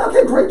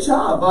 Okay, great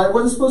job. I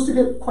wasn't supposed to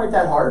get quite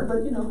that hard,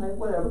 but you know, hey,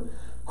 whatever.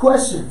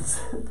 Questions?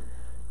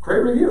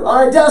 Great review.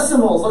 All right,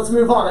 decimals. Let's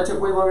move on. I took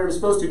way longer than I was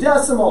supposed to.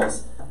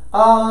 Decimals.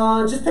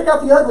 Just pick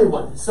out the ugly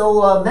one.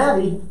 So,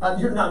 Maddie,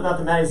 you're not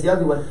that Maddie's the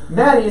ugly one.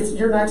 Maddie,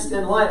 you're next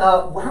in line.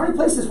 How many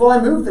places will I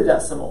move the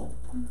decimal?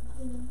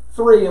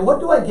 3. And what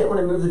do I get when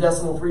I move the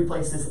decimal 3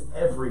 places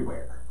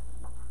everywhere?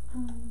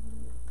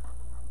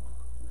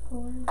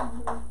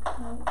 400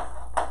 plus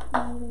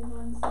negative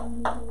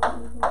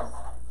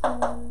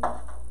 172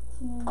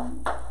 equals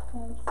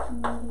 10x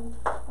negative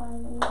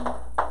 580 x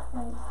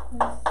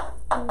plus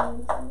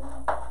 387.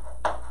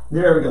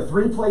 There we go.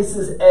 3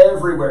 places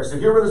everywhere. So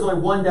here where there's only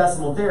 1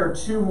 decimal there,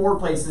 2 more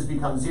places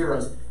become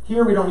zeros.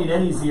 Here we don't need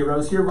any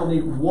zeros. Here we'll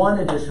need 1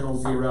 additional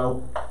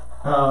 0.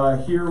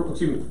 Here,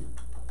 excuse me.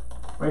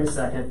 Wait a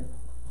second.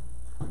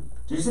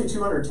 Did you say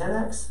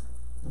 210x?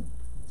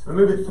 So I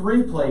move it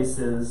 3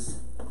 places.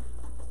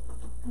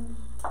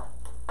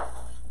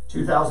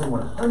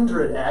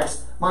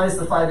 2,100x minus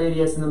the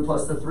 580x and then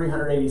plus the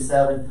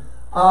 387.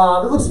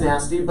 It looks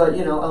nasty, but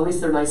you know, at least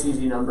they're nice,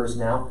 easy numbers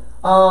now.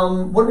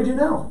 What do we do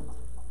now?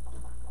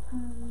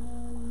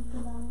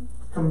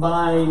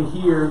 Combine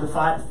here the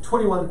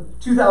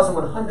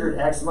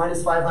 2,100x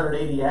minus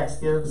 580x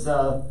gives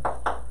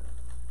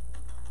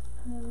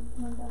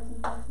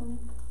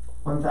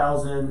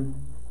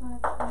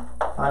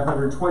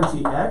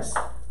 1,520x.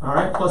 All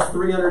right, plus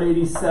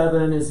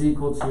 387 is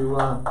equal to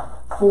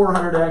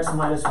 400x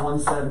minus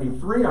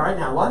 173. All right,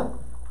 now what?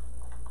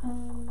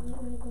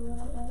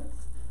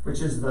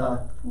 Which is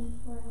the?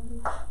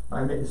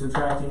 I'm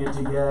subtracting it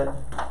to get.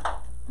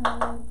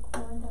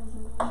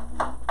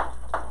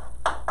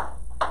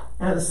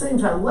 And at the same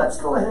time, let's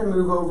go ahead and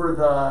move over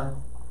the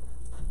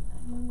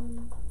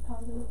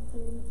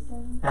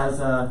as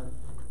a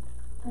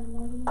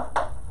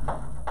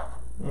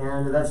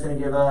and that's going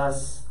to give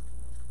us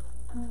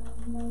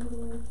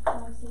negative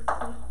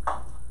 560.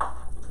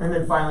 And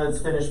then finally,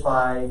 let's finish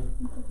by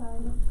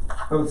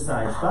both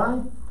sides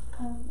by.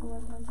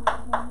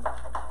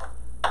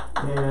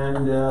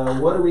 And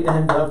what do we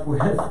end up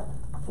with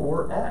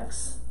for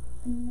x?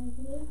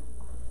 Negative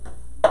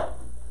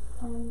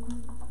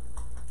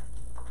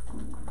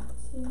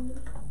 280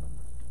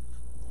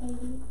 over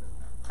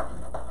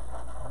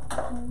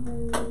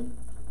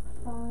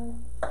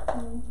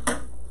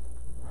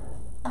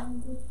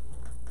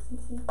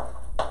 560.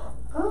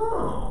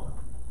 Oh.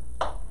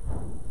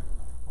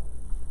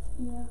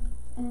 Yeah,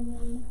 and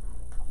then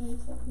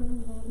it's a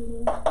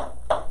negative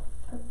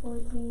of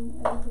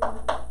 14 over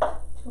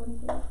 25.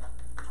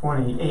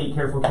 28.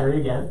 Careful,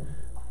 carry again.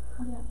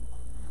 Yeah.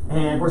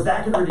 And of course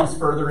that can reduce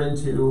further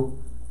into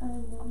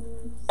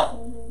Negative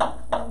 7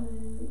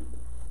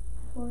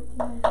 over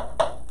 14.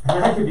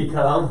 and that could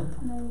become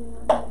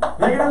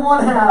Negative 1/2. negative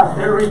 1/2.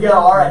 There we go.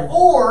 All right.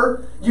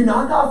 Or you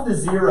knock off the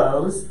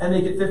zeros and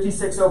make it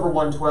 56 over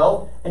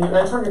 112, and you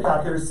enter on your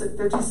calculator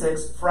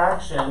 56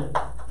 fraction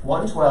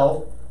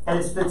 112, and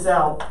it spits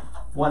out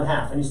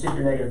 1/2, and you stick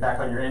your negative back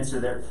on your answer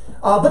there.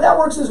 But that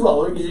works as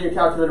well. Using your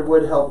calculator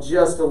would help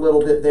just a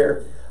little bit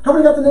there. How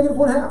many got the negative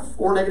 1/2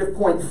 or negative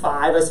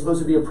 0.5? I suppose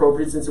would be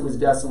appropriate since it was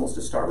decimals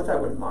to start with. I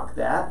wouldn't mock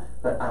that,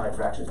 but I like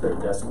fractions better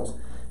than decimals.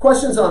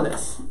 Questions on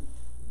this?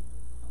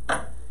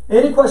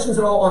 Any questions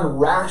at all on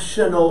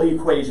rational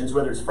equations,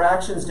 whether it's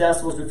fractions,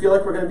 decimals? We feel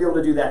like we're going to be able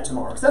to do that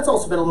tomorrow, because that's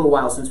also been a little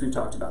while since we've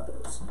talked about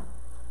those.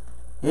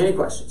 Any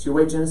questions? You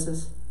awake,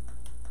 Genesis?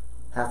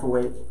 Half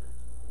awake?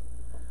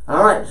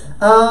 All right.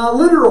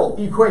 Literal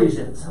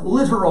equations.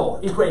 Literal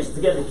equations.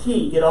 Again, the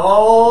key, get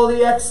all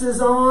the x's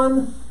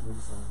on,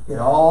 get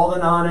all the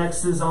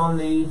non-x's on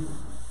the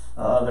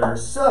other.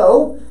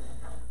 So,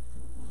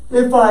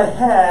 if I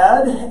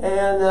had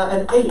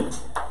an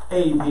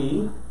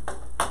 8ab,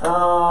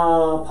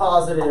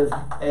 positive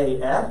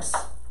ax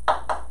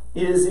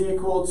is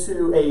equal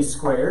to a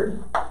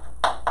squared,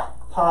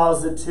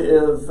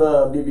 positive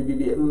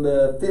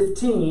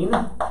 15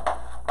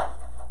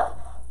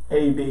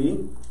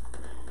 ab,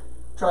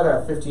 try to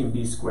have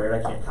 15b squared,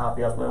 I can't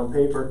copy off my own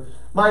paper,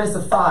 minus the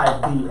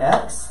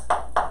 5bx,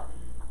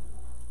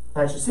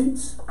 match your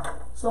seats,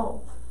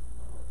 solve.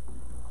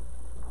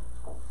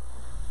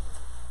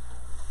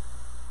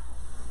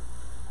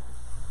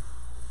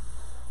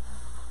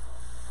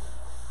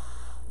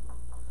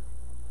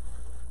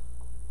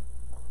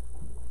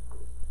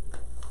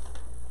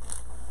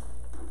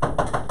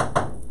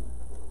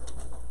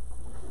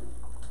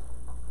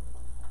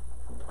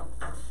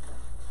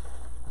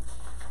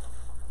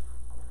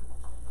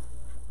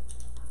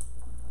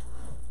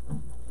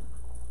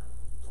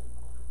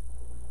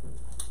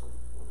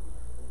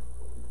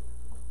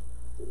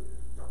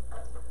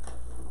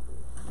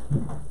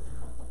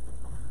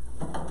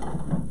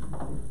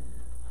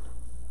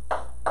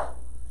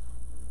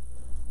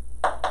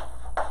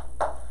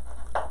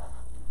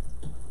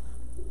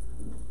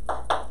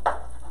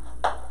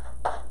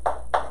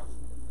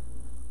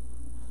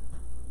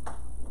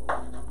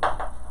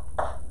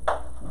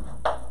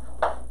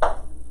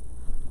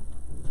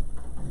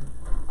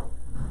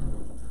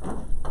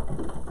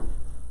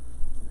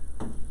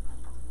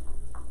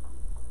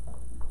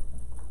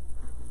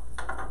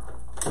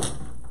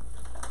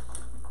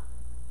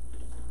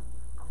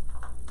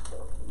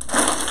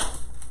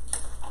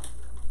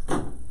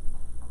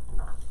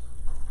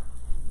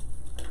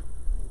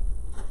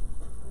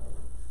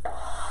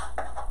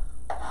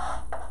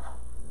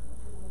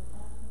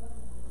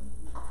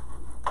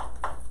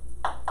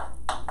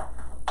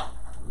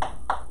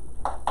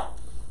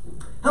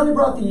 How many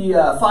brought the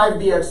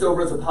 5bx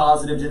over as a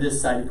positive to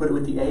this side? You put it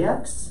with the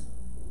ax?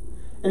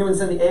 Anyone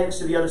send the ax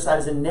to the other side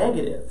as a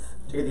negative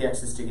to get the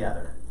x's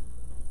together?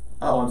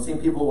 Oh, I'm seeing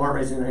people who aren't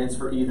raising their hands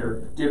for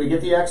either. Did we get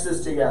the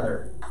x's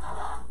together?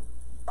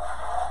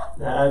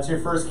 That's your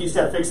first key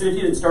step. Fix it if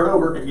you didn't. Start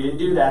over if you didn't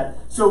do that.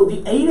 So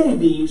the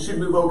 8ab should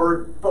move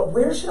over, but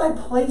where should I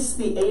place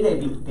the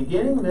 8ab?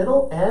 Beginning,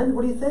 middle, end?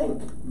 What do you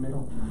think?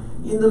 Middle.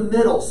 In the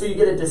middle. So you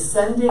get a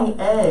descending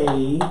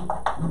A,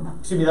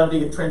 excuse me, that'll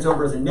be trans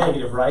over as a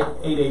negative, right?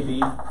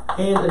 8ab,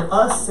 and an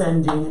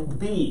ascending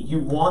B. You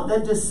want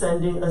that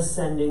descending,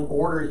 ascending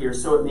order here,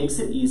 so it makes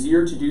it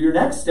easier to do your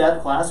next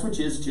step, class, which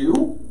is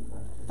to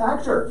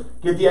factor.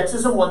 Get the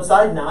x's on one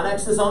side,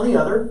 non-x's on the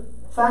other,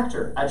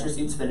 factor. At your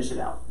seats, finish it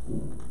out.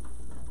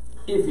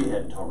 If you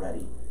hadn't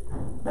already.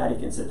 Maddie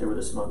can sit there with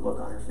a smug look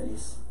on her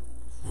face.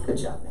 Good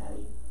job,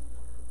 Maddie.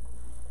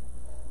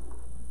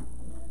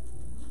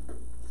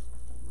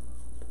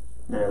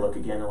 And then I look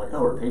again and I'm like,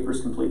 oh, her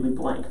paper's completely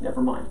blank.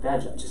 Never mind.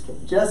 Bad job. Just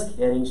kidding. Just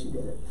kidding. She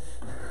did it.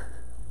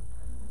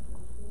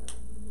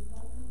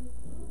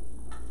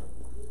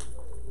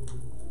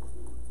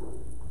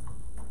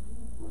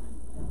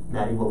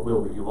 Maddie, what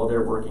will we do while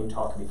they're working?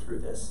 Talk me through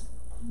this.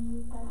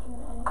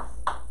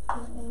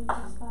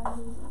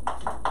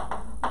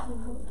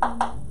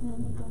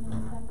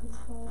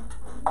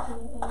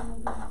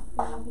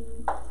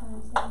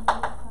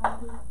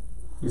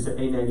 You said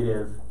a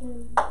negative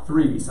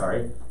 3b,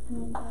 sorry.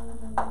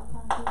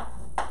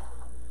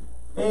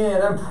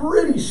 And I'm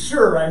pretty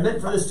sure I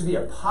meant for this to be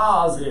a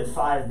positive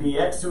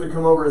 5bx, so it would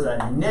come over as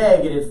a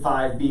negative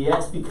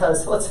 5bx,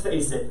 because let's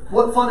face it,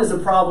 what fun is a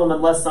problem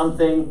unless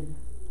something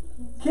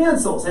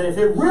cancels? And if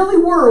it really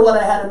were what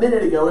I had a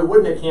minute ago, it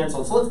wouldn't have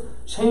canceled. So let's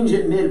change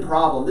it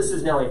mid-problem. This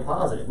is now a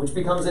positive, which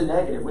becomes a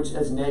negative, which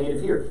is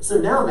negative here. So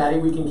now, Maddie,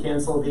 we can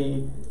cancel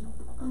the...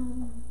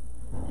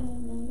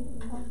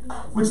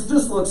 which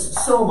just looks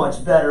so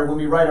much better when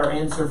we write our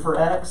answer for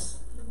x.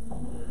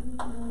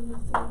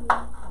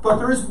 But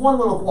there is one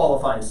little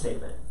qualifying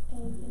statement.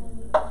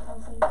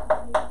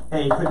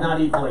 A could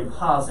not equal a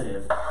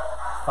positive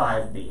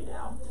 5b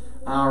now.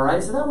 All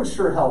right, so that would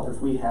sure help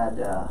if we had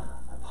a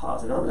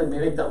positive. I'm going to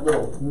make that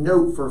little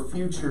note for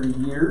future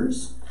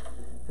years.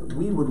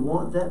 We would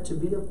want that to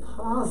be a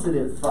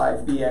positive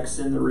 5bx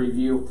in the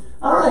review.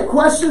 All right,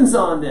 questions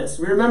on this?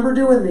 We remember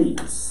doing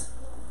these.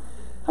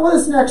 How about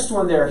this next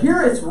one there?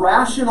 Here it's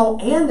rational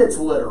and it's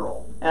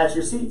literal. At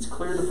your seats,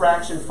 clear the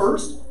fraction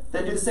first,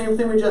 then do the same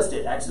thing we just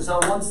did. X is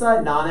on one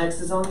side, non-x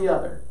is on the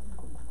other.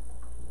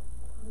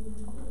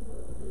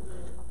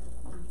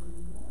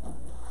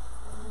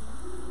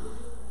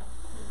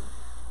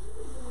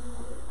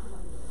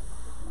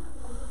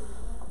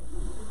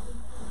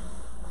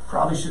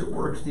 Probably should have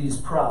worked these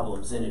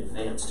problems in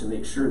advance to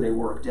make sure they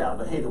worked out.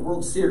 But hey, the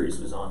World Series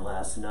was on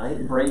last night.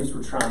 The Braves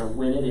were trying to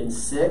win it in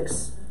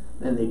 6.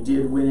 And they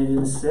did win it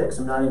in 6.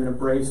 I'm not even a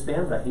Braves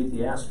fan, but I hate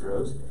the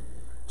Astros.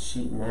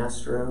 Cheating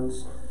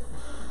Astros.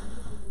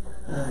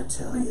 I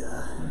tell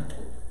ya.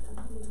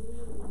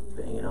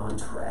 Banging on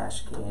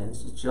trash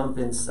cans. Just jump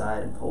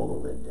inside and pull the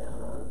lid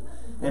down on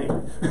it.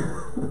 Anyway.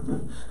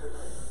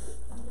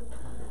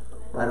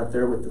 Right up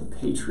there with the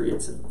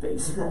Patriots of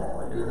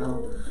baseball, you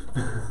know.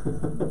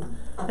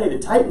 Hey, the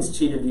Titans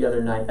cheated the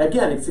other night.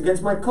 Again, it's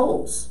against my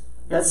Colts.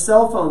 You got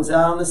cell phones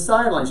out on the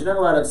sidelines. You're not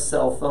allowed to have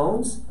cell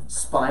phones,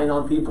 spying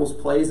on people's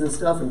plays and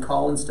stuff and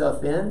calling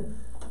stuff in.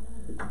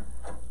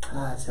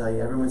 I tell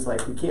you, everyone's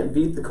like, we can't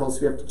beat the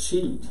Colts, we have to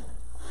cheat.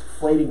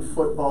 Inflating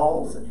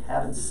footballs and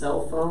having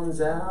cell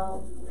phones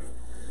out.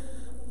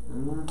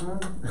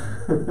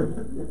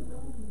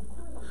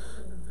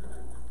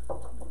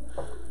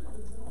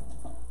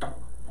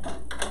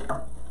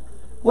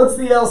 What's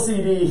the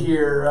LCD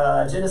here,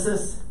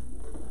 Genesis?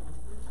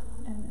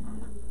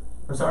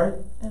 I'm sorry?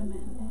 M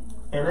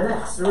and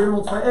X. So we're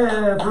going to multiply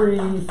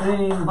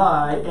everything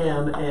by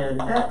M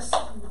and X.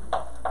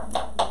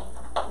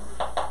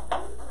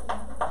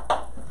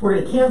 We're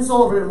going to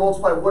cancel. We're going to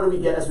multiply. What do we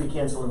get as we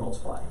cancel and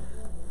multiply?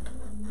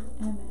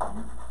 Mn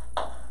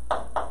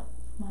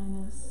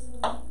minus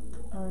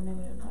or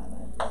negative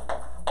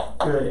 5x.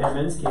 Good.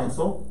 MN's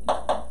cancel.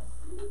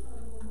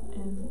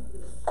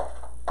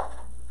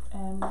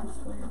 M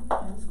squared,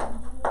 n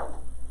squared.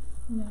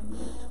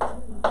 Negative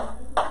 12.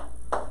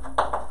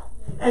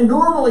 And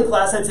normally,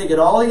 class, I'd say get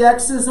all the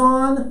x's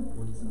on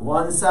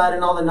one side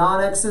and all the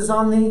non-x's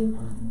on the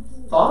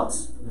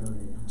thoughts.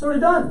 It's already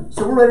done.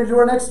 So we're ready to do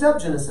our next step,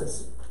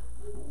 Genesis.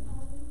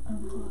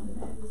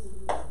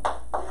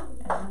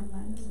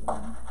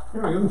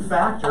 Here we go.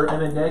 Factor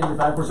and then negative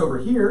 5. Of course, over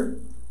here,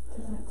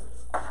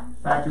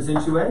 factors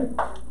into a.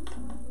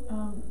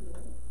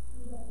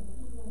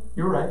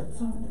 You're right.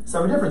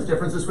 Sum and difference.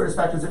 Difference is squared is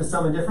factors into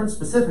sum and difference,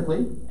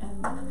 specifically.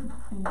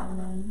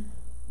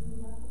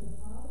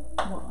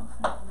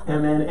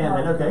 Mn,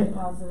 okay.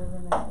 Positive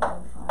and negative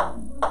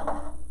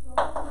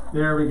 5.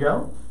 There we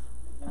go.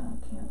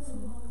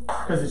 Cancel.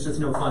 Because it's just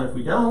no fun if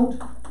we don't.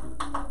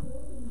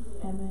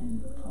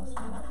 Mn plus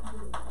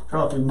 5.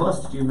 Charles, we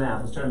must do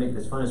math. Let's try to make it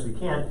as fun as we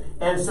can.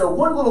 And so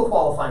one little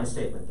qualifying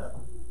statement, though.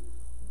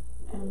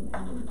 Mn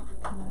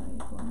cannot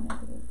equal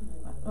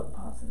negative,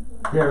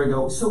 positive. There we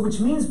go. So which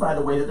means, by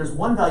the way, that there's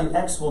one value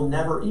x will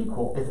never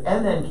equal. If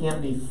Mn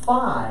can't be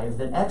 5,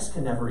 then x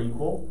can never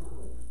equal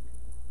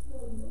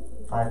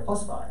 5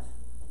 plus 5.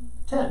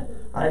 10.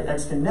 All right,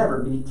 x can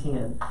never be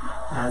 10,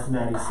 as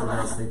Maddie so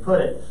nicely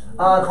put it.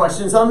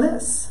 Questions on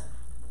this?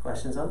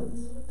 Questions on this?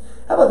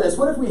 How about this?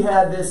 What if we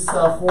had this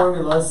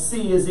formula,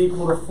 c is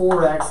equal to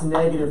 4x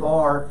negative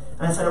r,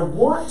 and I said I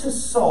want to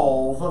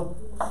solve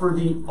for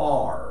the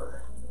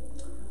r.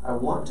 I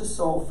want to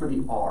solve for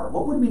the r.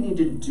 What would we need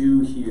to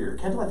do here?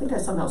 Kendall, I think I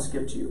somehow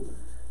skipped you.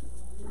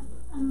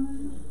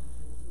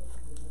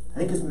 I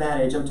think it's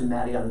Maddie. I jumped to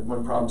Maddie on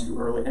one problem too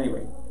early.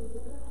 Anyway.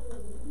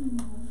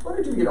 What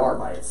did you get r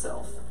by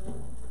itself?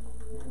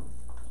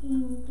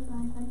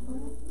 Divide by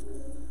 4x.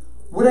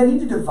 Would I need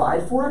to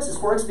divide 4x? Is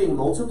 4x being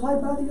multiplied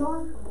by the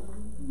r?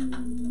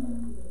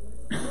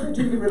 What did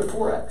you get rid of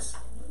 4x?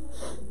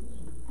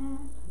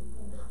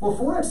 Well,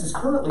 4x is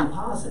currently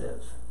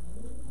positive.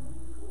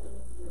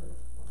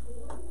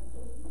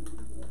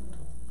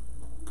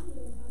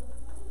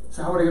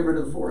 So how would I get rid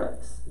of the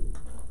 4x?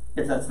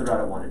 If that's the route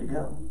I wanted to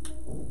go.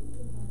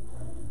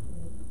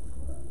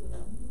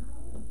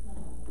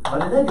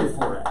 But a negative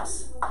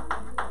 4x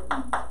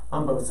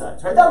on both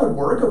sides, right? That would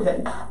work,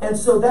 okay. And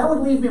so that would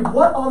leave me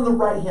what on the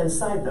right-hand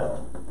side,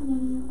 though?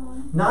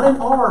 Not an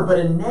r, but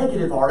a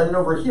negative r. And then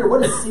over here,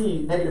 what is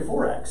c? Negative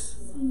 4x.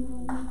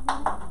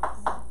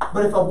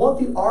 But if I want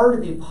the r to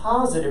be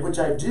positive, which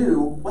I do,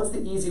 what's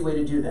the easy way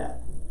to do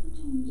that?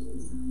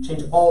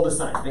 Change all the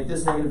signs. Make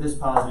this negative, this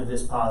positive,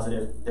 this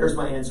positive. There's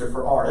my answer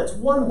for r. That's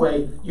one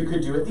way you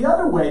could do it. The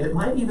other way that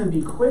might even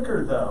be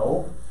quicker,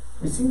 though,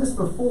 we've seen this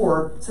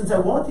before. Since I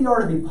want the r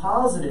to be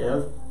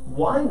positive,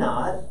 why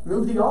not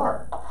move the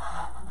r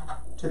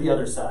to the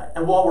other side?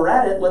 And while we're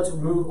at it, let's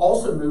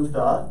also move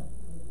the,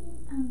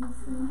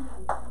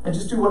 and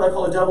just do what I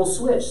call a double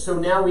switch. So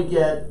now we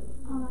get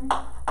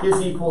R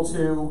is equal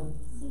to,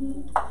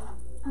 C.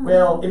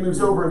 well, it moves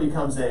over and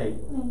becomes a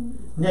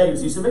negative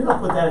C. So maybe I'll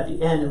put that at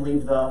the end and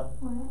leave the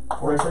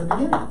 4x at the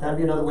beginning. That'd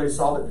be another way to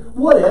solve it.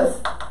 What if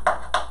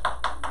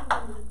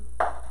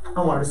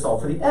I wanted to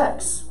solve for the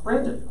x.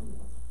 Brandon.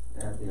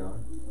 Add the r.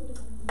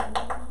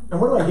 And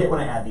what do I get when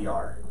I add the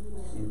r?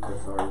 C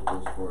plus r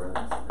equals 4x,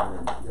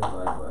 and then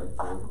divide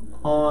by 4.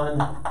 On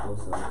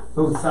Both sides.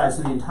 both sides,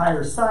 so the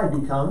entire side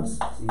becomes,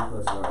 C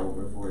plus r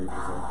over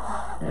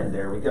 40%. and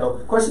there we go.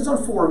 Questions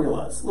on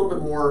formulas. A little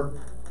bit more,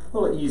 a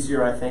little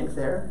easier, I think,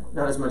 there.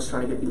 Not as much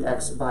trying to get the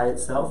x by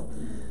itself.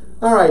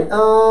 All right,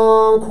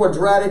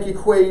 quadratic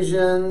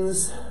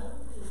equations.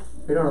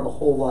 We don't have a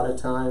whole lot of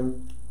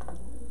time.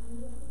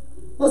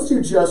 Let's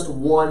do just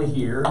one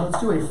here. Let's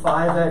do a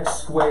 5x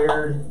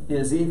squared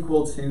is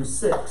equal to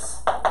 6,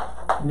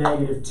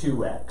 negative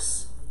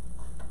 2x.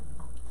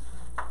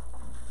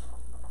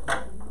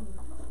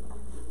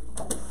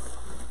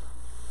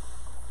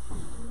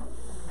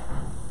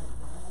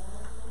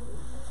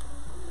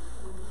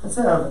 Let's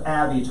have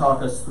Abby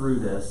talk us through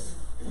this.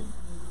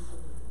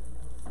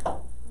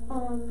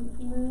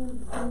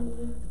 Move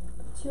the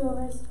 2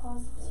 over is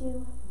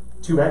positive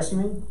 2. 2x, you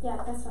mean? Yeah,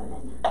 that's what I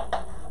meant.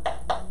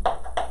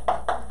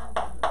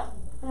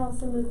 And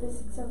also move the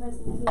 6 over as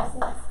negative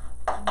 6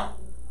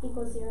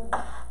 equals 0.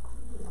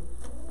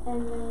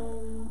 And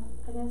then,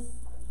 I guess,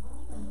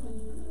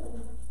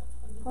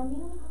 the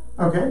formula?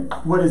 Okay.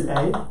 What is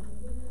A?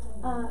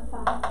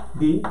 5.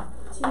 B?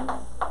 2.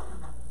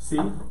 C?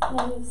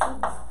 Negative 6.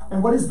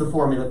 And what is the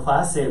formula,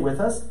 class? Say it with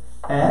us.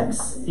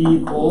 X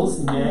equals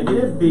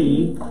negative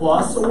b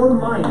plus or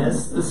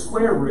minus the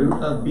square root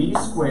of b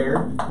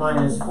squared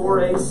minus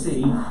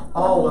 4ac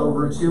all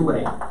over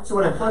 2a. So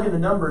when I plug in the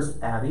numbers,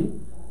 Abby,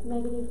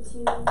 Negative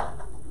 2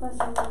 plus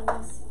or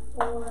minus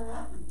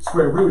 4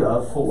 square root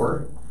of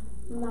 4.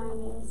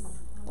 minus,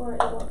 or it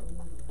will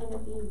end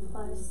up being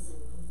plus,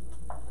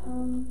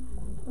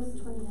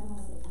 what's 20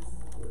 times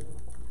 6?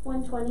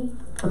 120.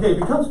 Okay, it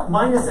becomes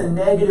minus a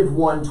negative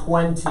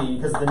 120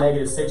 because of the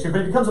negative 6 here,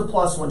 but it becomes a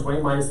plus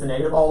 120 minus the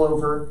negative all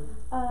over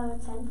 10.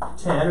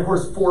 10. Of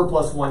course, 4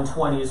 plus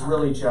 120 is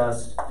really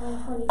just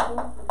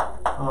 124.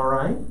 all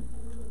right.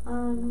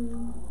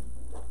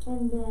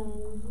 And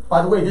then,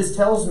 By the way, this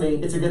tells me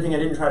it's a good thing I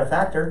didn't try to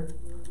factor,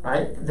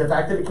 right? The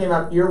fact that it came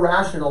out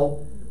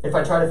irrational, if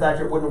I tried to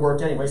factor, it wouldn't have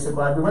worked anyway, so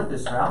glad we went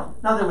this route.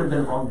 Not that it would have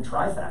been wrong to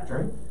try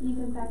factoring. you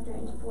can factor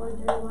into 4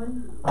 and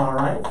 31. All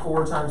right,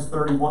 4 times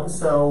 31,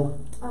 so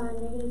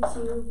Negative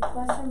 2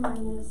 plus or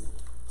minus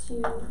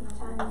 2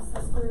 times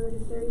the square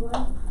root of 31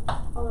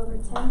 all over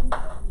 10.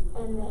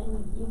 And then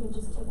you can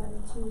just take out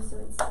a 2, so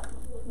it's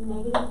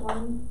negative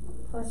 1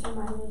 plus or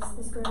minus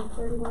the square root of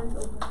 31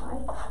 over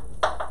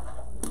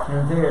 5.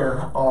 and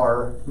there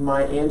are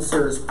my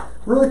answers.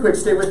 Really quick,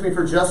 stay with me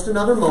for just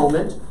another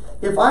moment.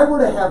 If I were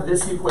to have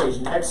this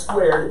equation, x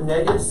squared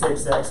negative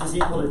 6x is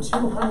equal to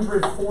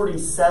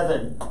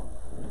 247,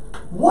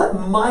 what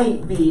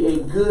might be a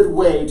good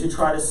way to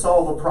try to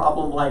solve a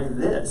problem like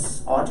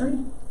this? Audrey?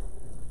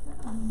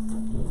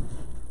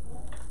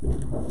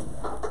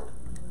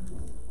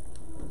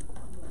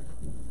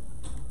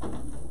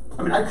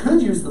 I mean, I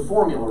could use the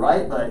formula,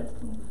 right? But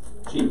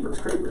jeepers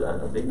creepers, I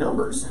know big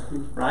numbers,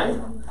 right?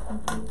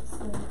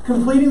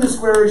 Completing the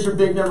square is your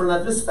big number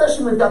method,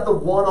 especially when we've got the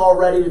 1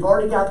 already. We've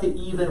already got the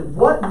even.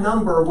 What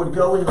number would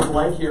go in the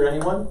blank here,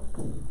 anyone?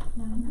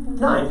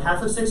 9.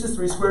 Half of 6 is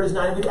 3 squared is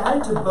 9. We'd add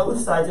it to both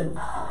sides. And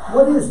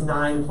what is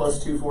 9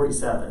 plus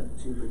 247?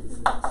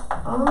 256.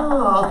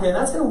 Ah, okay.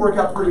 That's going to work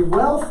out pretty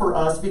well for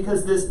us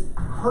because this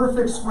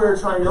perfect square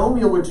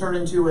trinomial would turn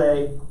into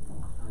a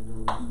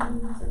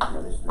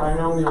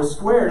binomial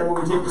squared. And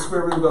when we take the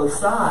square root of both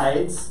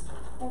sides,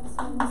 X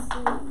minus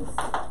 3 is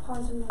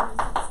positive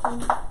negative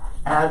 16.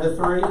 add the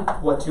 3.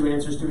 What two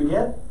answers do we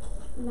get?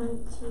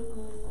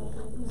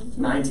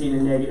 19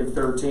 and negative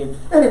 13.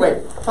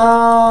 Anyway,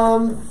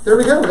 there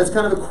we go. That's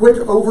kind of a quick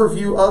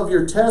overview of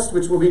your test,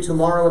 which will be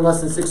tomorrow in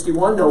lesson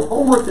 61. No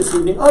homework this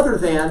evening other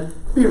than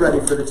be ready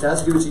for the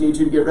test. Do what you need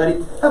to get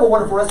ready. Have a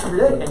wonderful rest of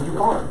your day, and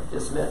you are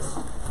dismissed.